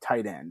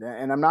tight end.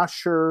 And I'm not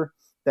sure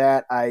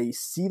that I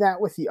see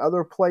that with the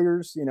other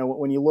players.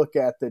 When you look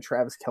at the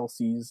Travis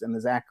Kelce's and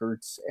the Zach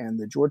Ertz and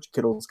the George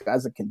Kittles,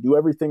 guys that can do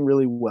everything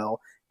really well,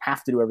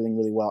 have to do everything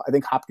really well, I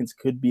think Hopkins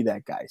could be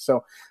that guy.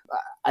 So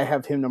I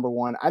have him number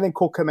 1. I think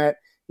Cole Kmet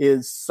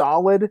is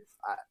solid.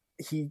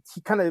 He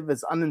kind of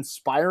is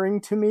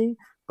uninspiring to me,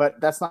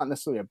 but that's not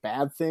necessarily a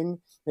bad thing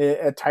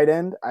at tight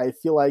end. I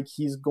feel like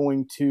he's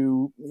going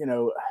to,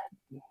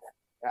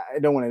 I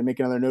don't want to make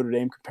another Notre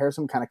Dame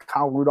comparison, kind of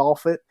Kyle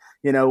Rudolph it,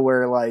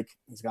 where like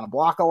he's going to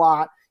block a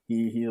lot.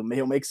 He'll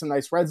make some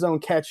nice red zone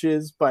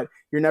catches, but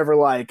you're never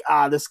like,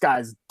 this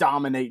guy's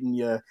dominating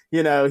you.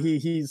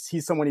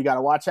 He's someone you got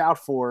to watch out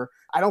for.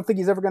 I don't think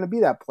he's ever going to be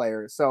that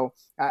player. So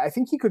I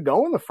think he could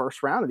go in the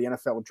first round of the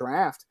NFL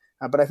draft.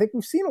 But I think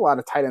we've seen a lot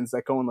of tight ends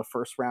that go in the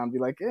first round be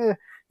like,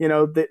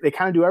 they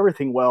kind of do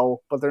everything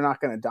well, but they're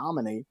not going to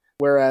dominate.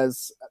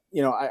 Whereas,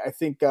 I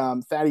think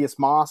Thaddeus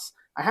Moss,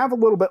 I have a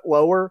little bit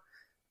lower.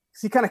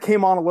 He kind of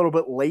came on a little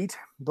bit late,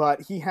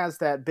 but he has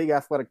that big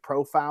athletic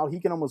profile. He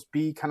can almost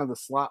be kind of the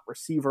slot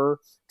receiver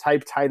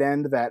type tight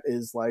end that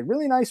is like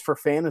really nice for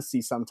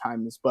fantasy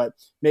sometimes, but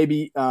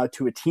maybe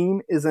to a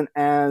team isn't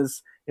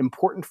as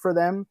important for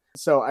them.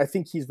 So I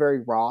think he's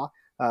very raw.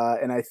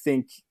 And I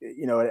think,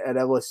 at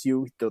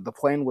LSU, the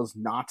plan was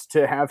not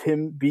to have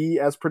him be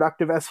as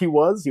productive as he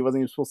was. He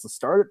wasn't even supposed to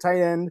start at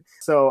tight end.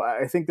 So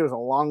I think there's a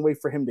long way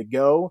for him to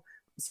go.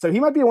 So he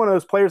might be one of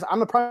those players.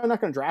 I'm probably not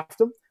going to draft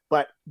him,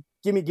 but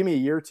give me a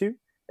year or 2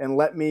 and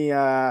let me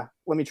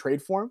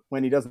trade for him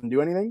when he doesn't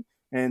do anything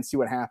and see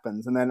what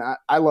happens. And then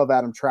I love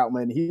Adam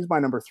Troutman. He's my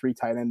number 3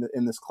 tight end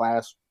in this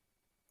class.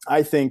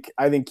 I think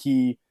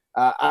he.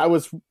 I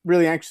was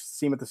really anxious to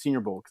see him at the Senior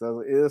Bowl because I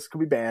was like, this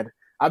could be bad.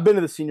 I've been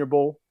to the Senior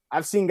Bowl.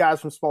 I've seen guys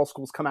from small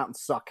schools come out and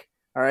suck.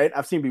 All right.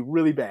 I've seen him be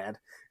really bad,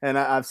 and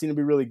I've seen him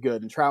be really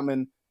good. And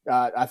Troutman,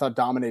 I thought,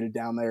 dominated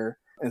down there.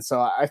 And so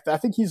I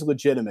think he's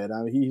legitimate.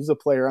 I mean, he's a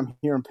player. I'm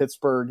here in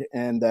Pittsburgh,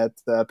 and that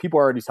people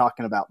are already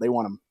talking about. They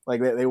want him.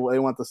 Like they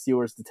want the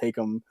Steelers to take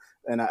him.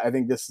 And I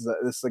think this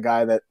is a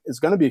guy that is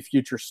going to be a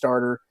future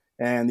starter,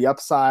 and the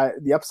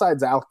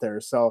upside's out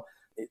there. So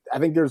I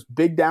think there's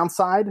big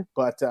downside,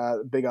 but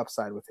big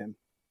upside with him.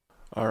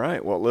 All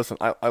right. Well, listen,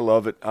 I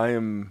love it. I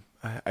am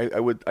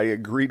I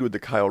agreed with the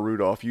Kyle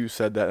Rudolph. You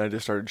said that, and I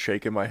just started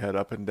shaking my head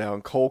up and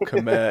down. Cole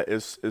Kmet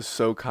is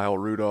so Kyle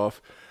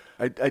Rudolph.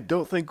 I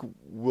don't think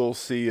we'll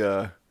see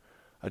a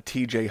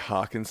T.J.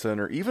 Hawkinson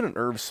or even an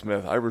Irv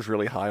Smith. I was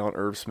really high on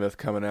Irv Smith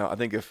coming out. I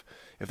think if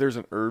there's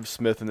an Irv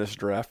Smith in this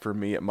draft for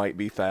me, it might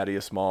be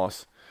Thaddeus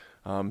Moss,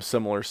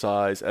 similar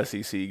size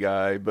SEC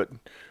guy, but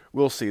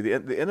we'll see. The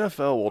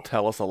NFL will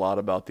tell us a lot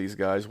about these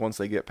guys once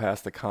they get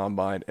past the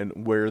combine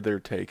and where they're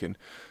taken.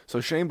 So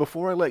Shane,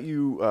 before I let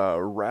you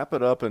wrap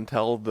it up and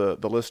tell the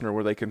listener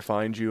where they can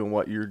find you and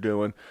what you're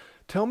doing,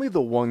 tell me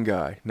the one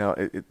guy. Now,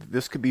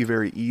 this could be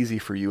very easy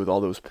for you with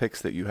all those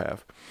picks that you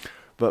have.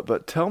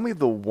 But tell me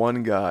the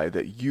one guy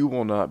that you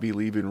will not be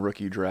leaving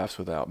rookie drafts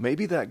without.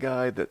 Maybe that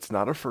guy that's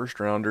not a first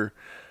rounder,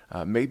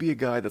 maybe a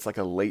guy that's like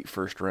a late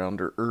first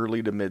rounder,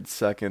 early to mid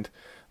second,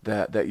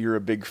 that you're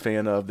a big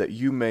fan of, that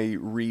you may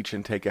reach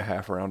and take a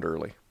half round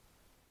early.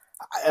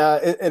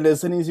 It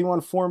is an easy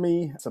one for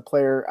me. It's a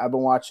player I've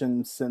been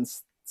watching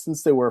since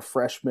they were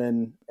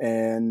freshmen,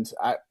 and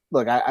I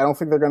don't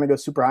think they're going to go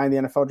super high in the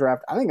NFL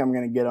draft. I think I'm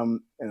going to get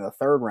them in the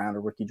third round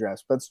of rookie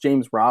drafts. But that's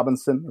James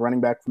Robinson,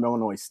 running back from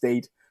Illinois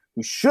State,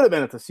 who should have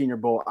been at the Senior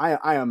Bowl.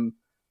 I am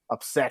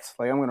upset.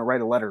 Like, I'm going to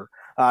write a letter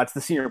to the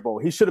Senior Bowl.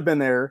 He should have been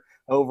there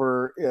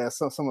over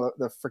some of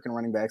the freaking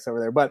running backs over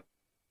there. But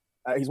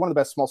he's one of the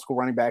best small school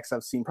running backs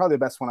I've seen, probably the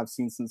best one I've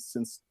seen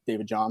since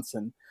David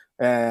Johnson.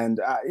 And,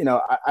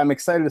 I'm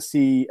excited to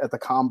see at the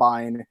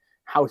combine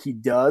how he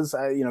does.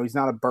 He's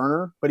not a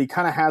burner, but he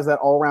kind of has that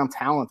all-around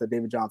talent that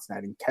David Johnson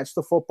had. He can catch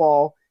the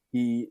football.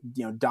 He,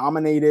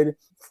 dominated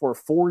for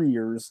 4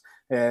 years,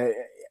 at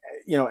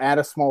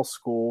a small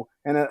school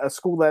and a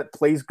school that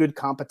plays good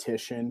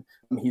competition.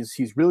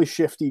 He's really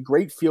shifty,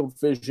 great field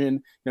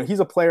vision.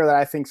 He's a player that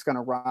I think is going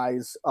to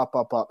rise up.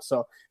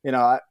 So,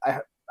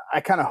 I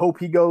kind of hope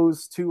he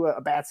goes to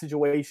a bad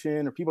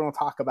situation or people don't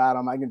talk about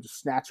him. I can just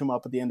snatch him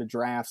up at the end of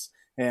drafts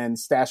and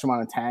stash him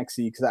on a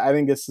taxi, because I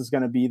think this is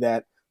going to be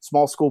that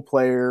small school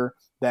player,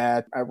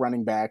 that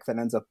running back that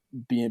ends up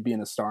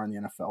being a star in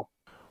the NFL.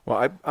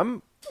 Well,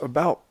 I'm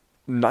about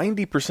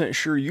 90%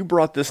 sure you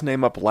brought this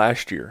name up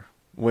last year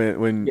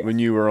when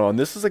you were on.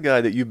 This is a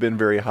guy that you've been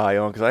very high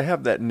on, because I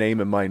have that name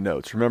in my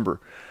notes.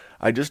 Remember,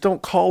 I just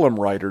don't call them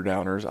Rider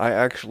Downers. I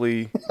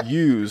actually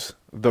use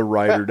the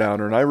Rider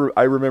Downer, and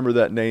I remember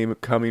that name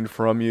coming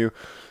from you.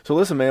 So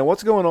listen, man,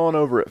 what's going on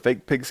over at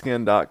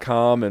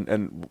fakepigskin.com,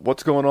 and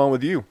what's going on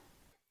with you?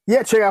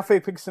 Yeah, check out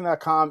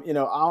fakepigskin.com.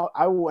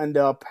 I will end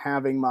up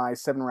having my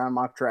 7-round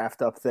mock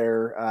draft up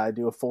there. I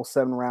do a full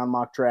 7-round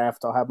mock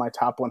draft. I'll have my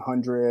top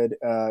 100.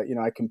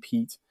 I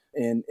compete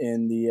in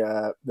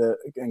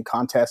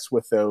contests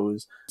with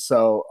those.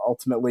 So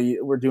ultimately,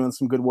 we're doing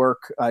some good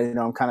work.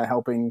 I'm kind of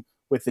helping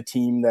with the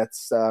team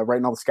that's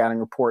writing all the scouting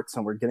reports,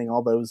 and we're getting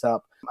all those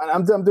up.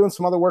 I'm doing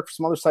some other work for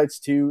some other sites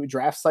too.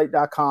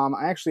 Draftsite.com.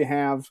 I actually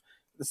have,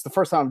 this is the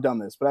first time I've done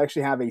this, but I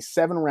actually have a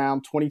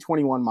 7-round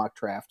 2021 mock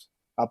draft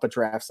up at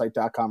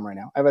draftsite.com right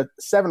now. I have a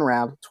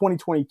 7-round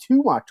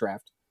 2022 mock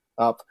draft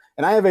up,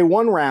 and I have a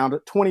 1-round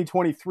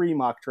 2023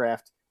 mock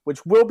draft,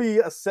 which will be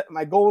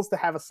my goal is to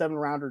have a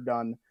 7-rounder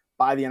done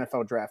by the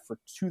NFL draft for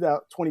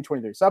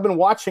 2023. So I've been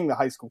watching the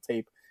high school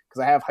tape,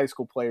 because I have high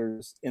school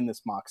players in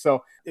this mock.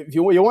 So if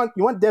you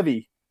want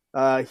Debbie,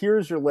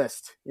 here's your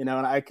list, and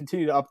I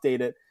continue to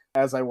update it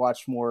as I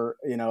watch more.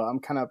 I'm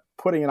kind of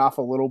putting it off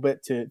a little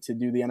bit to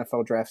do the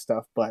NFL draft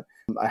stuff, but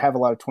I have a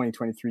lot of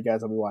 2023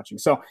 guys I'll be watching.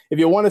 So if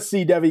you want to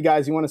see Debbie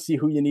guys, you want to see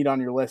who you need on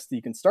your list,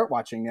 you can start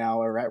watching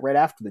now or right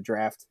after the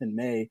draft in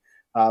May.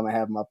 I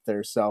have them up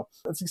there. So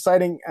that's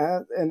exciting.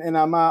 And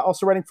I'm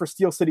also writing for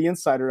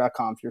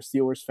SteelCityInsider.com. If you're a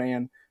Steelers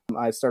fan,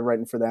 I started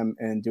writing for them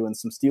and doing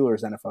some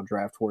Steelers NFL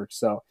draft work.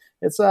 So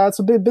it's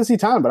a bit busy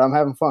time, but I'm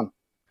having fun.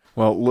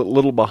 Well,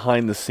 little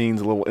behind the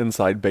scenes, a little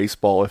inside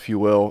baseball, if you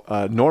will.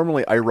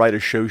 Normally, I write a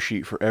show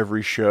sheet for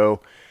every show,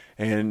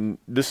 and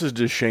this is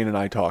just Shane and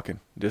I talking.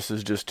 This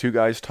is just two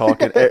guys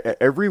talking.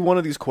 Every one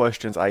of these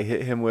questions I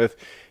hit him with,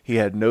 he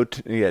had no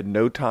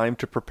time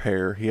to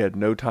prepare. He had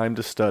no time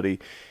to study.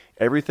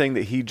 Everything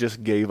that he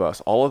just gave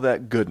us, all of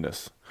that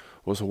goodness,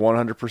 was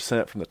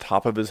 100% from the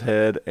top of his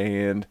head,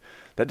 and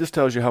that just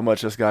tells you how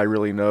much this guy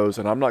really knows.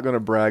 And I'm not going to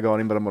brag on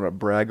him, but I'm going to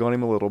brag on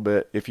him a little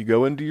bit. If you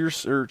go into your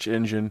search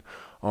engine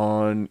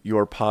on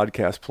your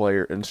podcast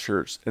player and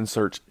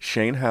search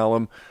Shane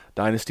Hallam,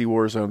 Dynasty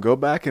Warzone, go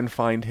back and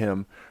find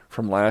him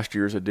from last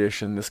year's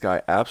edition. This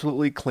guy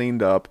absolutely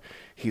cleaned up.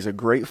 He's a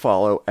great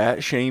follow,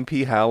 at Shane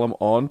P. Hallam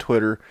on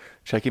Twitter.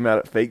 Check him out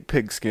at Fake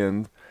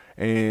Pigskin.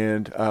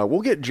 And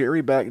we'll get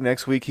Jerry back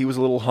next week. He was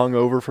a little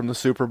hungover from the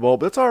Super Bowl,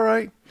 but it's all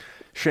right.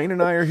 Shane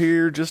and I are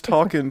here just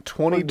talking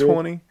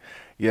 2020.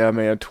 Yeah,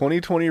 man,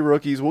 2020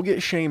 rookies. We'll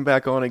get Shane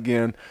back on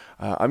again.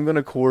 I'm going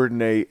to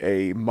coordinate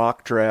a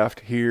mock draft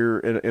here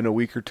in a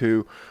week or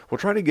two. We'll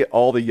try to get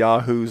all the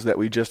Yahoos that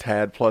we just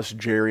had, plus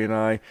Jerry and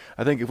I.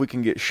 I think if we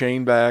can get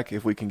Shane back,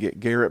 if we can get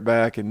Garrett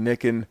back, and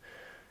Nick and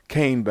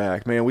Kane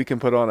back, man, we can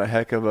put on a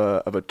heck of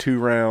a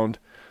 2-round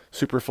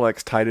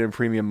Superflex tight end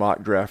premium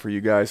mock draft for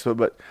you guys. So,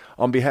 but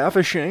on behalf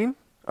of Shane,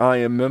 I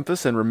am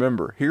Memphis, and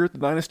remember, here at the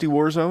Dynasty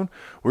Warzone,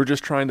 we're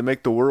just trying to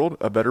make the world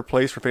a better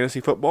place for fantasy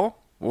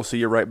football. We'll see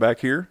you right back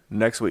here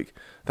next week.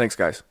 Thanks,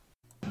 guys.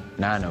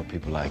 Now I know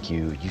people like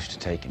you used to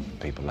taking from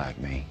people like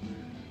me.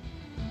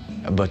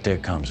 But there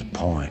comes a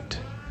point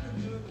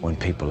when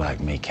people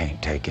like me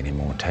can't take any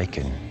more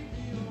taking.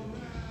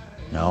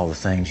 And all the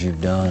things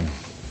you've done,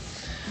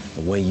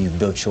 the way you've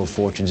built your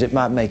fortunes, it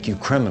might make you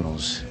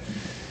criminals,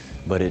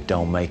 but it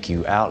don't make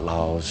you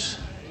outlaws.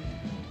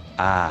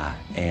 I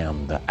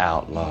am the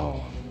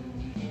outlaw,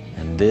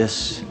 and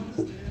this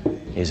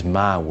is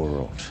my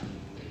world.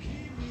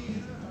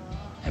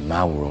 And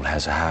my world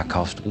has a high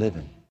cost of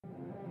living.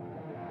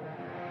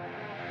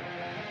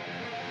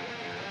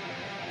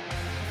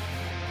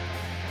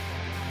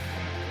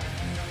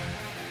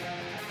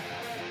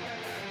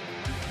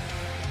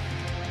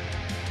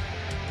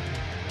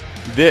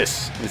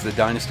 This is the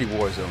Dynasty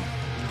Warzone,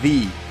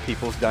 the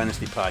People's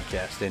Dynasty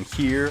podcast, and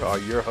here are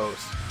your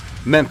hosts,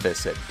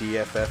 Memphis at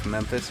DFF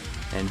Memphis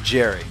and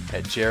Jerry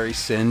at Jerry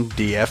Sin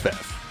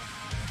DFF.